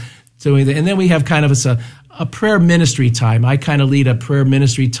says. And then we have kind of a prayer ministry time. I kind of lead a prayer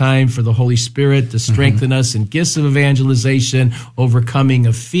ministry time for the Holy Spirit to strengthen us in gifts of evangelization, overcoming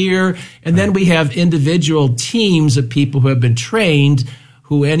of fear. And then we have individual teams of people who have been trained,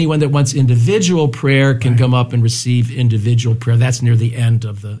 who anyone that wants individual prayer can come up and receive individual prayer. That's near the end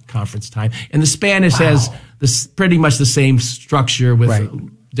of the conference time. And the Spanish has this pretty much the same structure with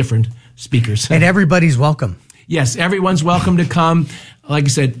different speakers. And everybody's welcome. Yes, everyone's welcome to come. Like I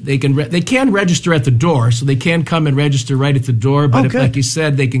said, they can register at the door, so they can come and register right at the door. But if, like you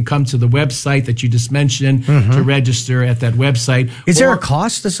said, they can come to the website that you just mentioned to register at that website. Is there a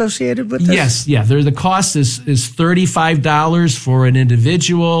cost associated with this? Yes, yeah. The cost is $35 for an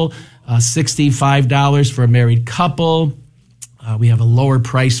individual, $65 for a married couple. We have a lower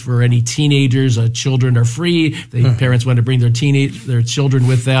price for any teenagers. Children are free. The parents want to bring their children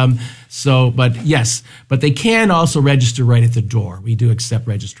with them. So, but they can also register right at the door. We do accept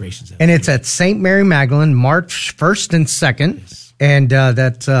registrations. And it's at St. Mary Magdalene, March 1st and 2nd. Yes. And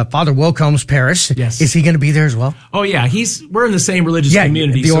that's Father Wilcomb's parish. Yes. Is he going to be there as well? Oh, yeah. We're in the same religious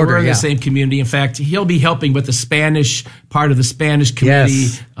community. We're in the same community. In fact, he'll be helping with the Spanish part of the Spanish community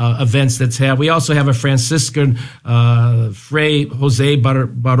events that's had. We also have a Franciscan, Fray Jose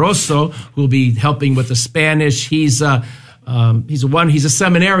Barroso, who will be helping with the Spanish. He's a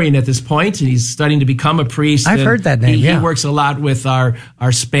seminarian at this point, and he's studying to become a priest. I've heard that name. He works a lot with our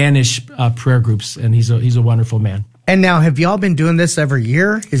Spanish prayer groups, and he's a wonderful man. And now, have y'all been doing this every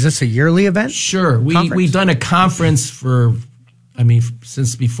year? Is this a yearly event? Sure. We've done a conference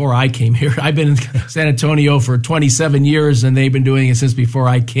since before I came here. I've been in San Antonio for 27 years, and they've been doing it since before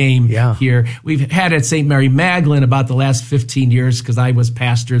I came here. We've had it at St. Mary Magdalene about the last 15 years because I was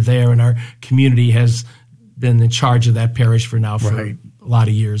pastor there, and our community has been in charge of that parish for a lot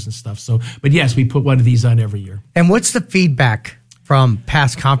of years and stuff. So, but yes, we put one of these on every year. And what's the feedback from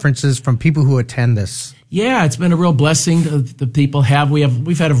past conferences, from people who attend this? Yeah, it's been a real blessing. The people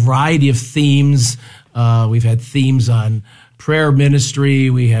we've had a variety of themes. We've had themes on prayer ministry.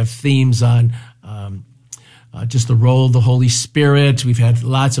 We have themes on just the role of the Holy Spirit. We've had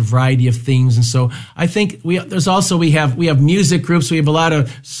lots of variety of themes, and so I think we have music groups. We have a lot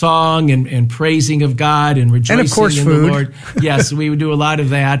of song and praising of God and rejoicing and of course in food. the Lord. Yes, we do a lot of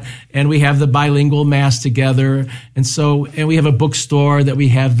that, and we have the bilingual mass together, and we have a bookstore that we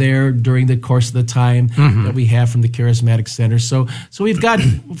have there during the course of the time that we have from the Charismatic Center. So we've got,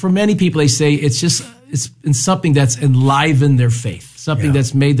 for many people, they say it's in something that's enlivened their faith, something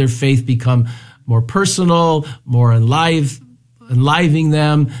that's made their faith become more personal, more enlivening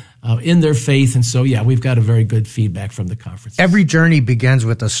them in their faith. And so, we've got a very good feedback from the conference. Every journey begins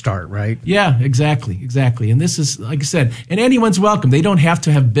with a start, right? Yeah, exactly. And this is, like I said, and anyone's welcome. They don't have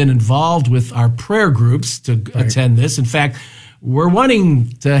to have been involved with our prayer groups to attend this. In fact, we're wanting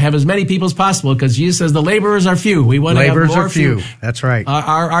to have as many people as possible because Jesus says the laborers are few. We want to have more few. That's right.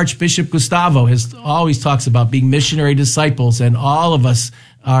 Our Archbishop Gustavo always talks about being missionary disciples, and all of us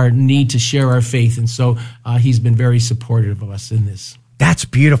need to share our faith. And so he's been very supportive of us in this. That's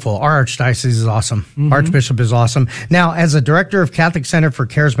beautiful. Our archdiocese is awesome. Mm-hmm. Archbishop is awesome. Now, as a director of Catholic Center for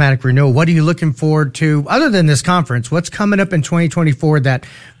Charismatic Renewal, what are you looking forward to, other than this conference? What's coming up in 2024 that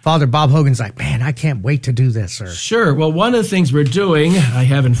Father Bob Hogan's like, man, I can't wait to do this? Or Sure. Well, one of the things we're doing, I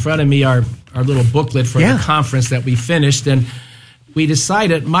have in front of me our little booklet for the conference that we finished, and we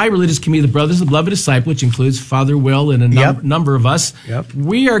decided, my religious community, the Brothers of the Beloved Disciple, which includes Father Will and a number of us,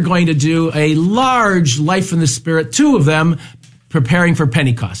 we are going to do a large Life in the Spirit, 2 of them, preparing for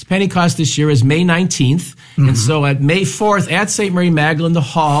Pentecost. Pentecost this year is May 19th. Mm-hmm. And so at May 4th at St. Mary Magdalene, the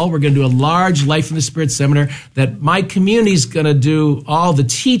hall, we're going to do a large Life in the Spirit seminar that my community is going to do all the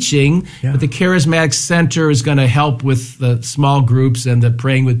teaching, but the Charismatic Center is going to help with the small groups and the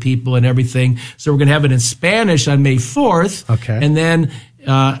praying with people and everything. So we're going to have it in Spanish on May 4th. Okay. And then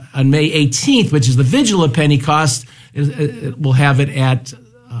on May 18th, which is the Vigil of Pentecost, we'll have it at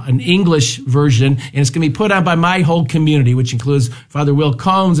an English version, and it's going to be put on by my whole community, which includes Father Will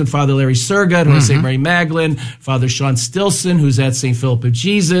Combs and Father Larry Surga, who's at St. Mary Magdalene, Father Sean Stilson, who's at St. Philip of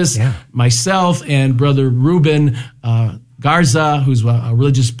Jesus, myself, and Brother Ruben Garza, who's a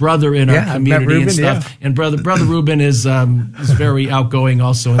religious brother in our community Ruben, and stuff. And Brother Ruben is very outgoing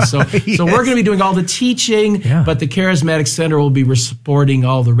also. And so we're going to be doing all the teaching, but the Charismatic Center will be supporting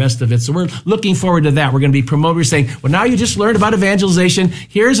all the rest of it. So we're looking forward to that. We're going to be promoting, we're saying, well, now you just learned about evangelization.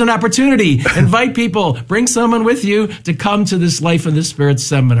 Here's an opportunity. Invite people. Bring someone with you to come to this Life in the Spirit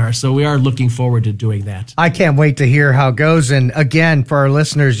seminar. So we are looking forward to doing that. I can't wait to hear how it goes. And again, for our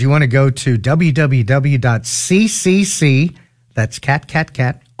listeners, you want to go to www.ccc, that's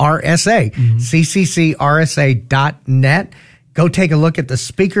RSA, cccrsa.net. Go take a look at the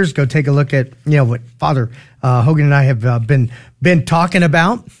speakers. Go take a look at, what Father Hogan and I have been talking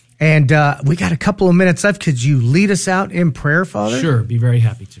about. And we got a couple of minutes left. Could you lead us out in prayer, Father? Sure, be very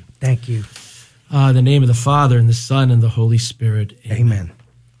happy to. Thank you. In the name of the Father, and the Son, and the Holy Spirit. Amen.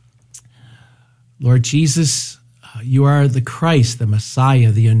 Lord Jesus, you are the Christ, the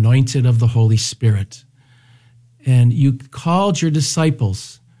Messiah, the anointed of the Holy Spirit. And you called your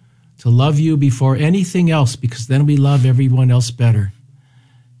disciples to love you before anything else, because then we love everyone else better.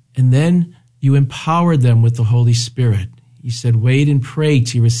 And then you empowered them with the Holy Spirit. You said, wait and pray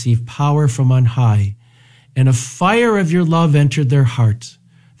to receive power from on high. And a fire of your love entered their heart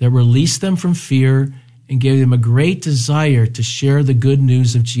that released them from fear and gave them a great desire to share the good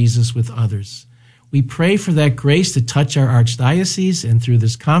news of Jesus with others. We pray for that grace to touch our archdiocese, and through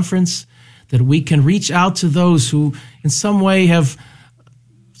this conference, that we can reach out to those who in some way have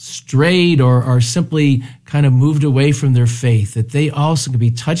strayed or simply kind of moved away from their faith, that they also can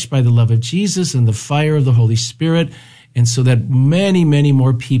be touched by the love of Jesus and the fire of the Holy Spirit, and so that many, many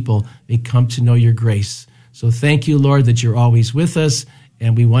more people may come to know your grace. So thank you, Lord, that you're always with us,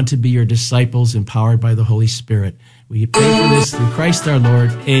 and we want to be your disciples empowered by the Holy Spirit. We pray for this through Christ our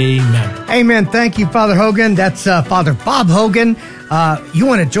Lord. Amen. Amen. Thank you, Father Hogan. That's Father Bob Hogan. You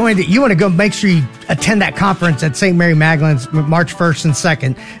want to join it? You want to go make sure you attend that conference at St. Mary Magdalene's March 1st and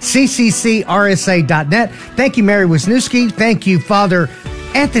 2nd. cccrsa.net. Thank you, Mary Wisniewski. Thank you, Father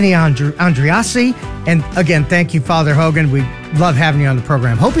Anthony Andriassi. And again, thank you, Father Hogan. We love having you on the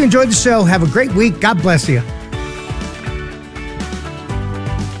program. Hope you enjoyed the show. Have a great week. God bless you.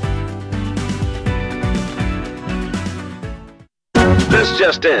 This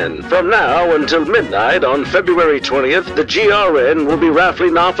just in. From now until midnight on February 20th, the GRN will be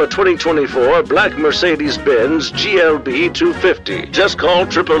raffling off a 2024 black Mercedes-Benz GLB 250. Just call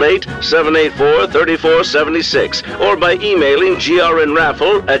 888-784-3476 or by emailing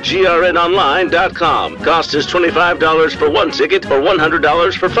grnraffle@grnonline.com. Cost is $25 for 1 ticket or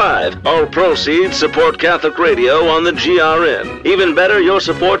 $100 for 5. All proceeds support Catholic Radio on the GRN. Even better, your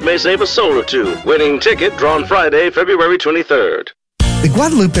support may save a soul or two. Winning ticket drawn Friday, February 23rd. The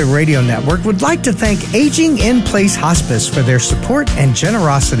Guadalupe Radio Network would like to thank Aging in Place Hospice for their support and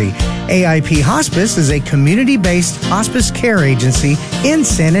generosity. AIP Hospice is a community-based hospice care agency in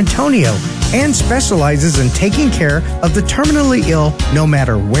San Antonio and specializes in taking care of the terminally ill no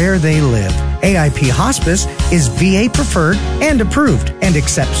matter where they live. AIP Hospice is VA preferred and approved and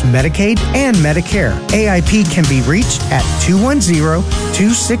accepts Medicaid and Medicare. AIP can be reached at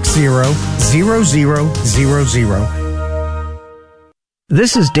 210-260-0000.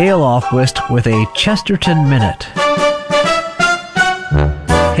 This is Dale Alquist with a Chesterton Minute.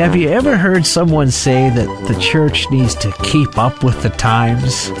 Have you ever heard someone say that the church needs to keep up with the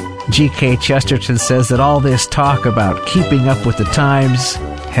times? G.K. Chesterton says that all this talk about keeping up with the times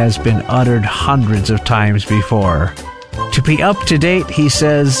has been uttered hundreds of times before. To be up to date, he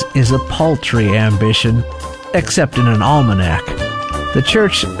says, is a paltry ambition, except in an almanac. The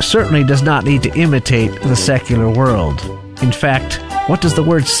church certainly does not need to imitate the secular world. In fact, What does the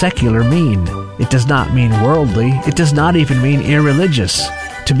word secular mean? It does not mean worldly. It does not even mean irreligious.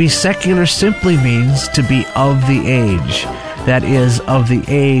 To be secular simply means to be of the age. That is, of the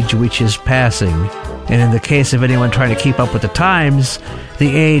age which is passing. And in the case of anyone trying to keep up with the times,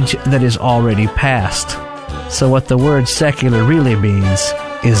 the age that is already past. So what the word secular really means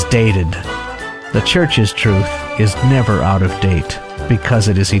is dated. The church's truth is never out of date because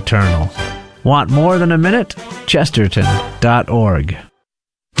it is eternal. Want more than a minute? Chesterton.org.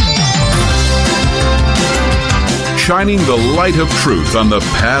 Shining the light of truth on the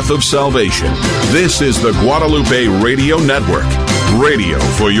path of salvation. This is the Guadalupe Radio Network. Radio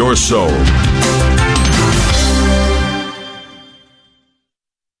for your soul.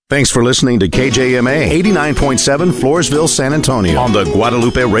 Thanks for listening to KJMA 89.7 Floresville, San Antonio on the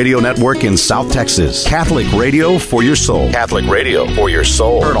Guadalupe Radio Network in South Texas. Catholic radio for your soul. Catholic radio for your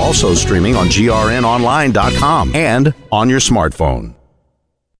soul. Heard also streaming on grnonline.com and on your smartphone.